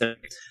Trade Center.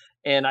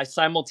 And I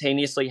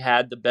simultaneously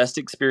had the best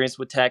experience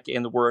with tech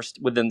and the worst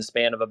within the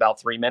span of about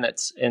 3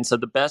 minutes. And so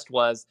the best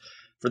was,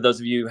 for those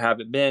of you who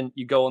haven't been,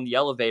 you go in the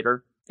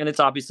elevator, and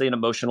it's obviously an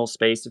emotional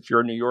space if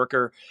you're a New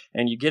Yorker,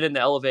 and you get in the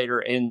elevator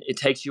and it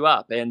takes you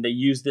up. And they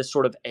use this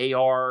sort of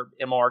AR,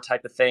 MR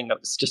type of thing.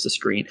 It's just a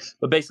screen.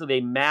 But basically they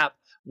map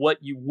what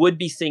you would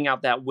be seeing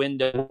out that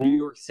window New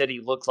York City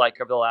looks like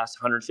over the last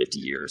 150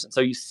 years. And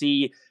so you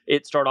see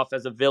it start off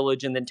as a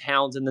village and then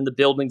towns and then the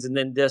buildings and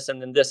then this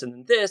and then this and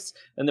then this.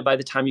 And then by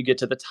the time you get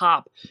to the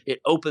top,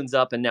 it opens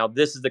up and now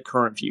this is the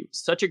current view.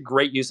 Such a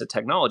great use of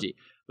technology.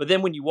 But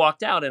then when you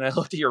walked out and I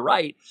looked to your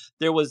right,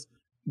 there was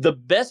the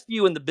best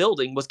view in the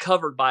building was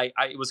covered by,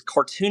 it was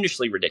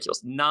cartoonishly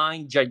ridiculous,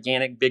 9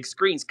 gigantic big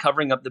screens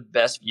covering up the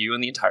best view in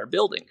the entire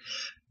building.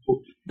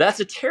 That's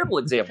a terrible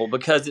example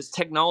because it's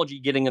technology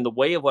getting in the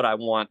way of what I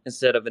want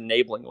instead of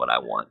enabling what I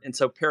want. And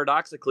so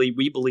paradoxically,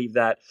 we believe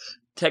that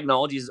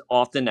technology is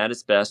often at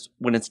its best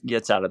when it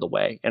gets out of the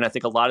way. And I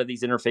think a lot of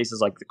these interfaces,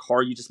 like the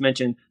car you just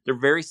mentioned, they're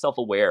very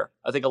self-aware.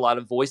 I think a lot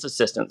of voice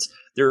assistants,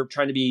 they're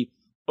trying to be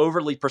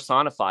overly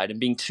personified and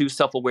being too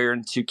self-aware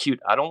and too cute.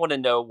 I don't want to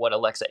know what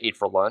Alexa ate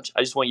for lunch.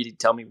 I just want you to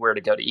tell me where to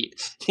go to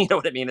eat. You know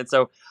what I mean? And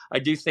so I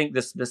do think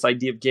this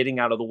idea of getting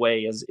out of the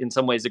way is in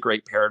some ways a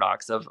great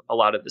paradox of a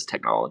lot of this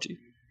technology.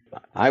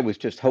 I was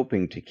just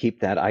hoping to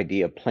keep that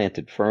idea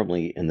planted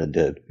firmly in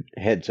the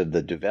heads of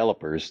the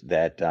developers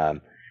that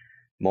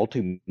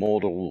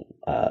multimodal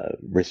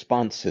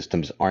response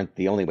systems aren't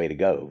the only way to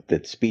go,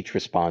 that speech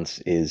response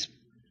is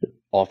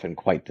often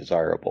quite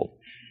desirable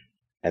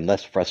and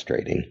less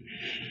frustrating.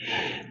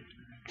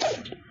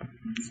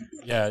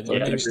 Yeah,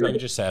 maybe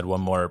just add one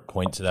more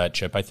point to that,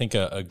 Chip. I think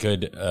a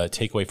good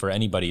takeaway for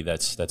anybody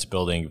that's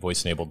building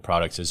voice-enabled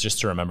products is just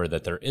to remember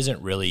that there isn't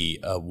really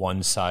a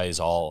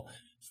one-size-all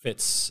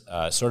fits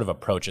sort of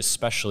approach,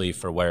 especially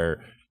for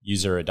where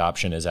user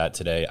adoption is at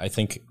today. I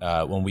think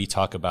when we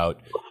talk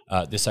about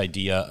this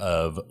idea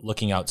of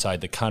looking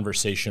outside the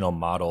conversational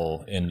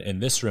model in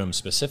this room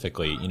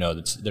specifically,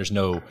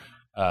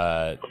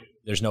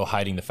 there's no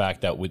hiding the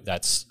fact that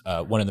that's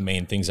one of the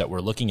main things that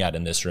we're looking at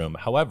in this room.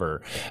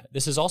 However,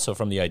 this is also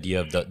from the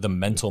idea of the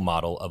mental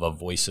model of a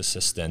voice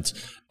assistant.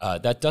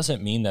 That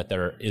doesn't mean that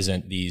there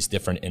isn't these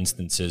different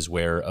instances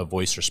where a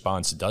voice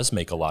response does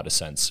make a lot of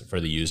sense for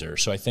the user.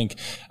 So I think,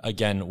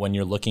 again, when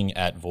you're looking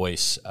at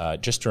voice,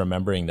 just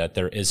remembering that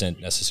there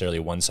isn't necessarily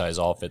a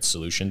one-size-all-fits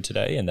solution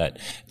today, and that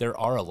there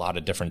are a lot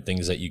of different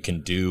things that you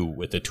can do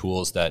with the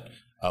tools that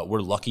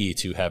we're lucky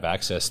to have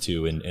access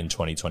to in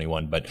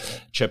 2021. But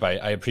Chip,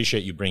 I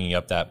appreciate you bringing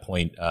up that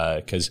point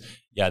because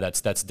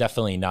that's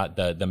definitely not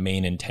the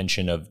main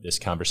intention of this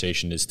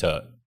conversation, is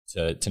to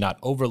not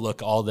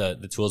overlook all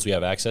the tools we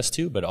have access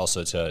to, but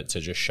also to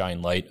just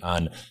shine light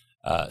on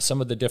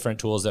some of the different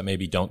tools that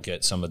maybe don't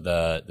get some of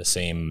the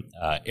same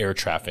air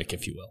traffic,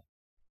 if you will.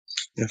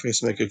 Yeah, if I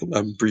just make a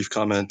brief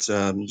comment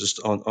just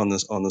on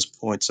this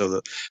point, so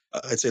that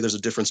I'd say there's a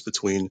difference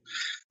between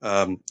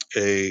a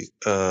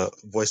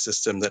voice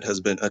system that has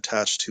been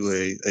attached to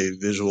a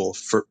visual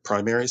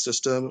primary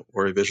system,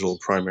 or a visual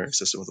primary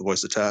system with a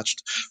voice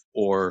attached,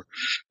 or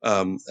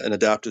an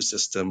adaptive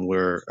system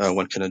where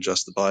one can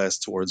adjust the bias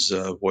towards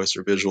voice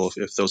or visual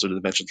if those are the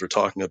dimensions we're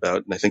talking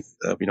about. And I think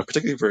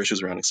particularly for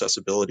issues around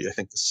accessibility, I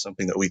think this is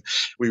something that we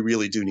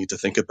really do need to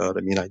think about.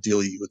 I mean,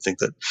 ideally, you would think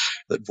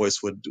that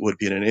voice would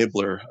be an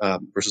enabler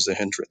versus a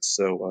hindrance.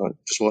 So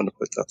just wanted to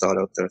put that thought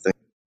out there.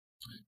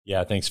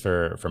 Yeah, thanks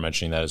for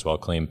mentioning that as well,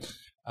 Clem.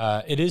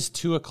 It is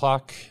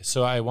 2:00,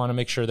 so I want to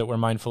make sure that we're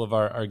mindful of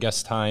our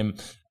guest time.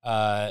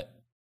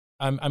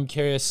 I'm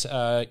curious,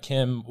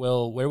 Kim,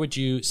 Will, where would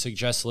you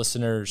suggest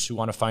listeners who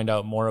want to find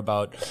out more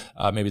about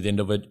maybe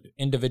the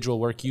individual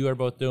work you are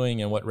both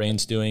doing and what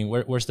Rain's doing?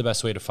 Where's the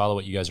best way to follow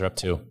what you guys are up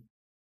to?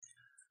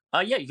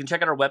 Yeah, you can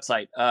check out our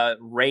website,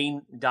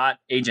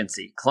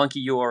 rain.agency.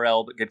 Clunky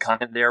URL, but good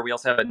content there. We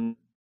also have a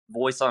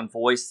voice on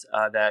voice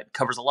that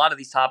covers a lot of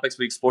these topics.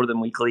 We explore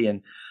them weekly.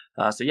 And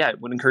so, yeah, I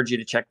would encourage you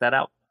to check that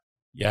out.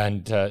 Yeah,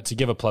 and to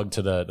give a plug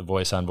to the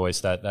voice on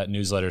voice, that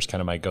newsletter is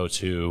kind of my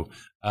go-to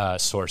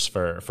source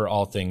for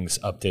all things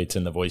updates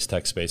in the voice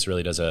tech space.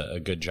 Really does a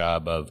good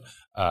job of,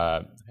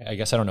 I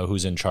guess I don't know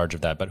who's in charge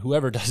of that, but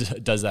whoever does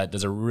that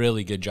does a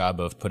really good job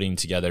of putting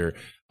together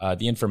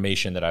the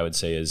information that I would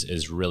say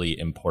is really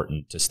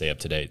important to stay up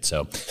to date.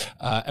 So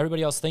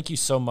everybody else, thank you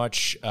so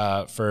much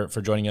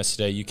for joining us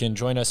today. You can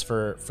join us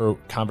for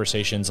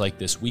conversations like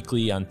this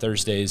weekly on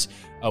Thursdays,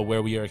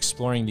 where we are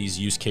exploring these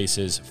use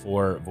cases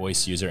for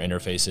voice user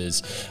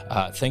interfaces.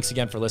 Thanks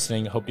again for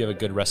listening. Hope you have a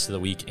good rest of the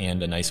week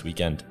and a nice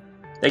weekend.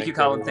 Thank you,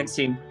 Colin. Thanks,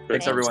 team.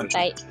 Thanks, everyone.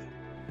 Bye.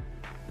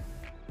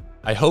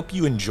 I hope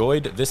you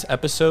enjoyed this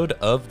episode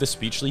of the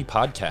Speechly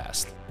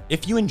podcast.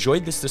 If you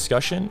enjoyed this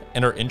discussion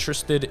and are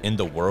interested in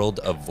the world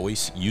of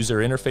voice user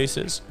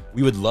interfaces,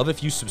 we would love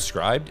if you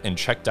subscribed and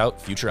checked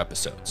out future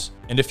episodes.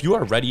 And if you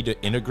are ready to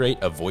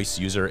integrate a voice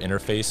user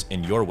interface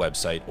in your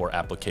website or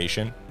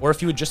application, or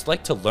if you would just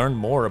like to learn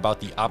more about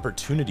the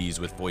opportunities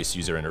with voice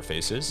user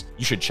interfaces,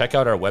 you should check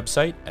out our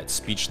website at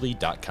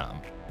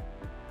speechly.com.